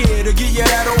heart in here to give you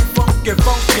that old funky,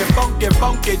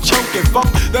 chunky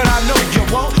funk that I know you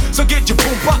want. So get your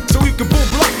boom box so we can boom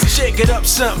blocks and shake it up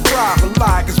something proper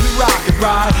like, cause we rock and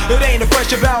ride. It ain't a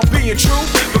question about being true,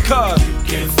 because you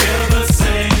can feel the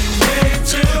same way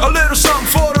too. A little something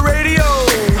for the radio,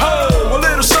 ho, a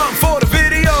little something for the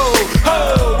video,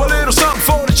 ho, a little something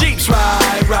for the Jeeps,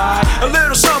 ride, a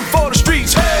little something for the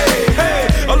streets, hey,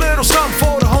 a little something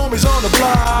for the homies on the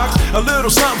blocks, a little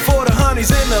something for the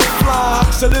honeys in the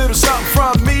flocks, a little something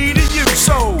from me to you,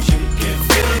 so you can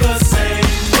feel the same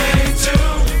way too.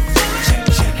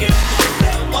 Check it out. I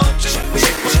want you to be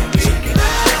with you. Check it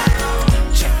out.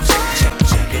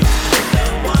 Check it out. I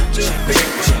want you to be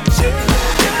with you. Check it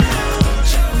out.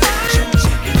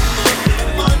 Check it out. I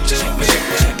want you to be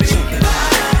with you. Check it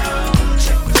out.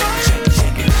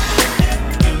 Check it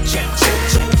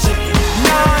out.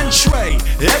 Non-Trey.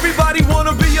 Everybody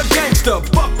wanna be a gangster.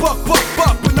 Buck,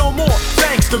 but no more.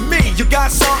 Thanks to me, you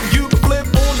got something you can flip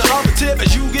on the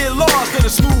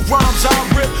rhymes I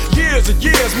rip. Years and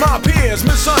years, my peers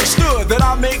misunderstood that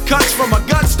I make cuts from my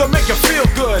guts to make you feel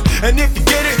good. And if you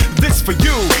get it, this for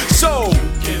you. So you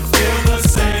can feel the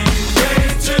same way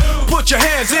too. Put your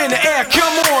hands in the air,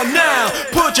 come on now.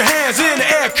 Put your hands in the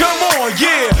air, come on,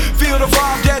 yeah. Feel the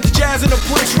vibe that the jazz and the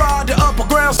Prince ride. The upper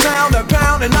ground sound that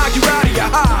pound and knock you out of your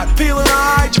hide. Feeling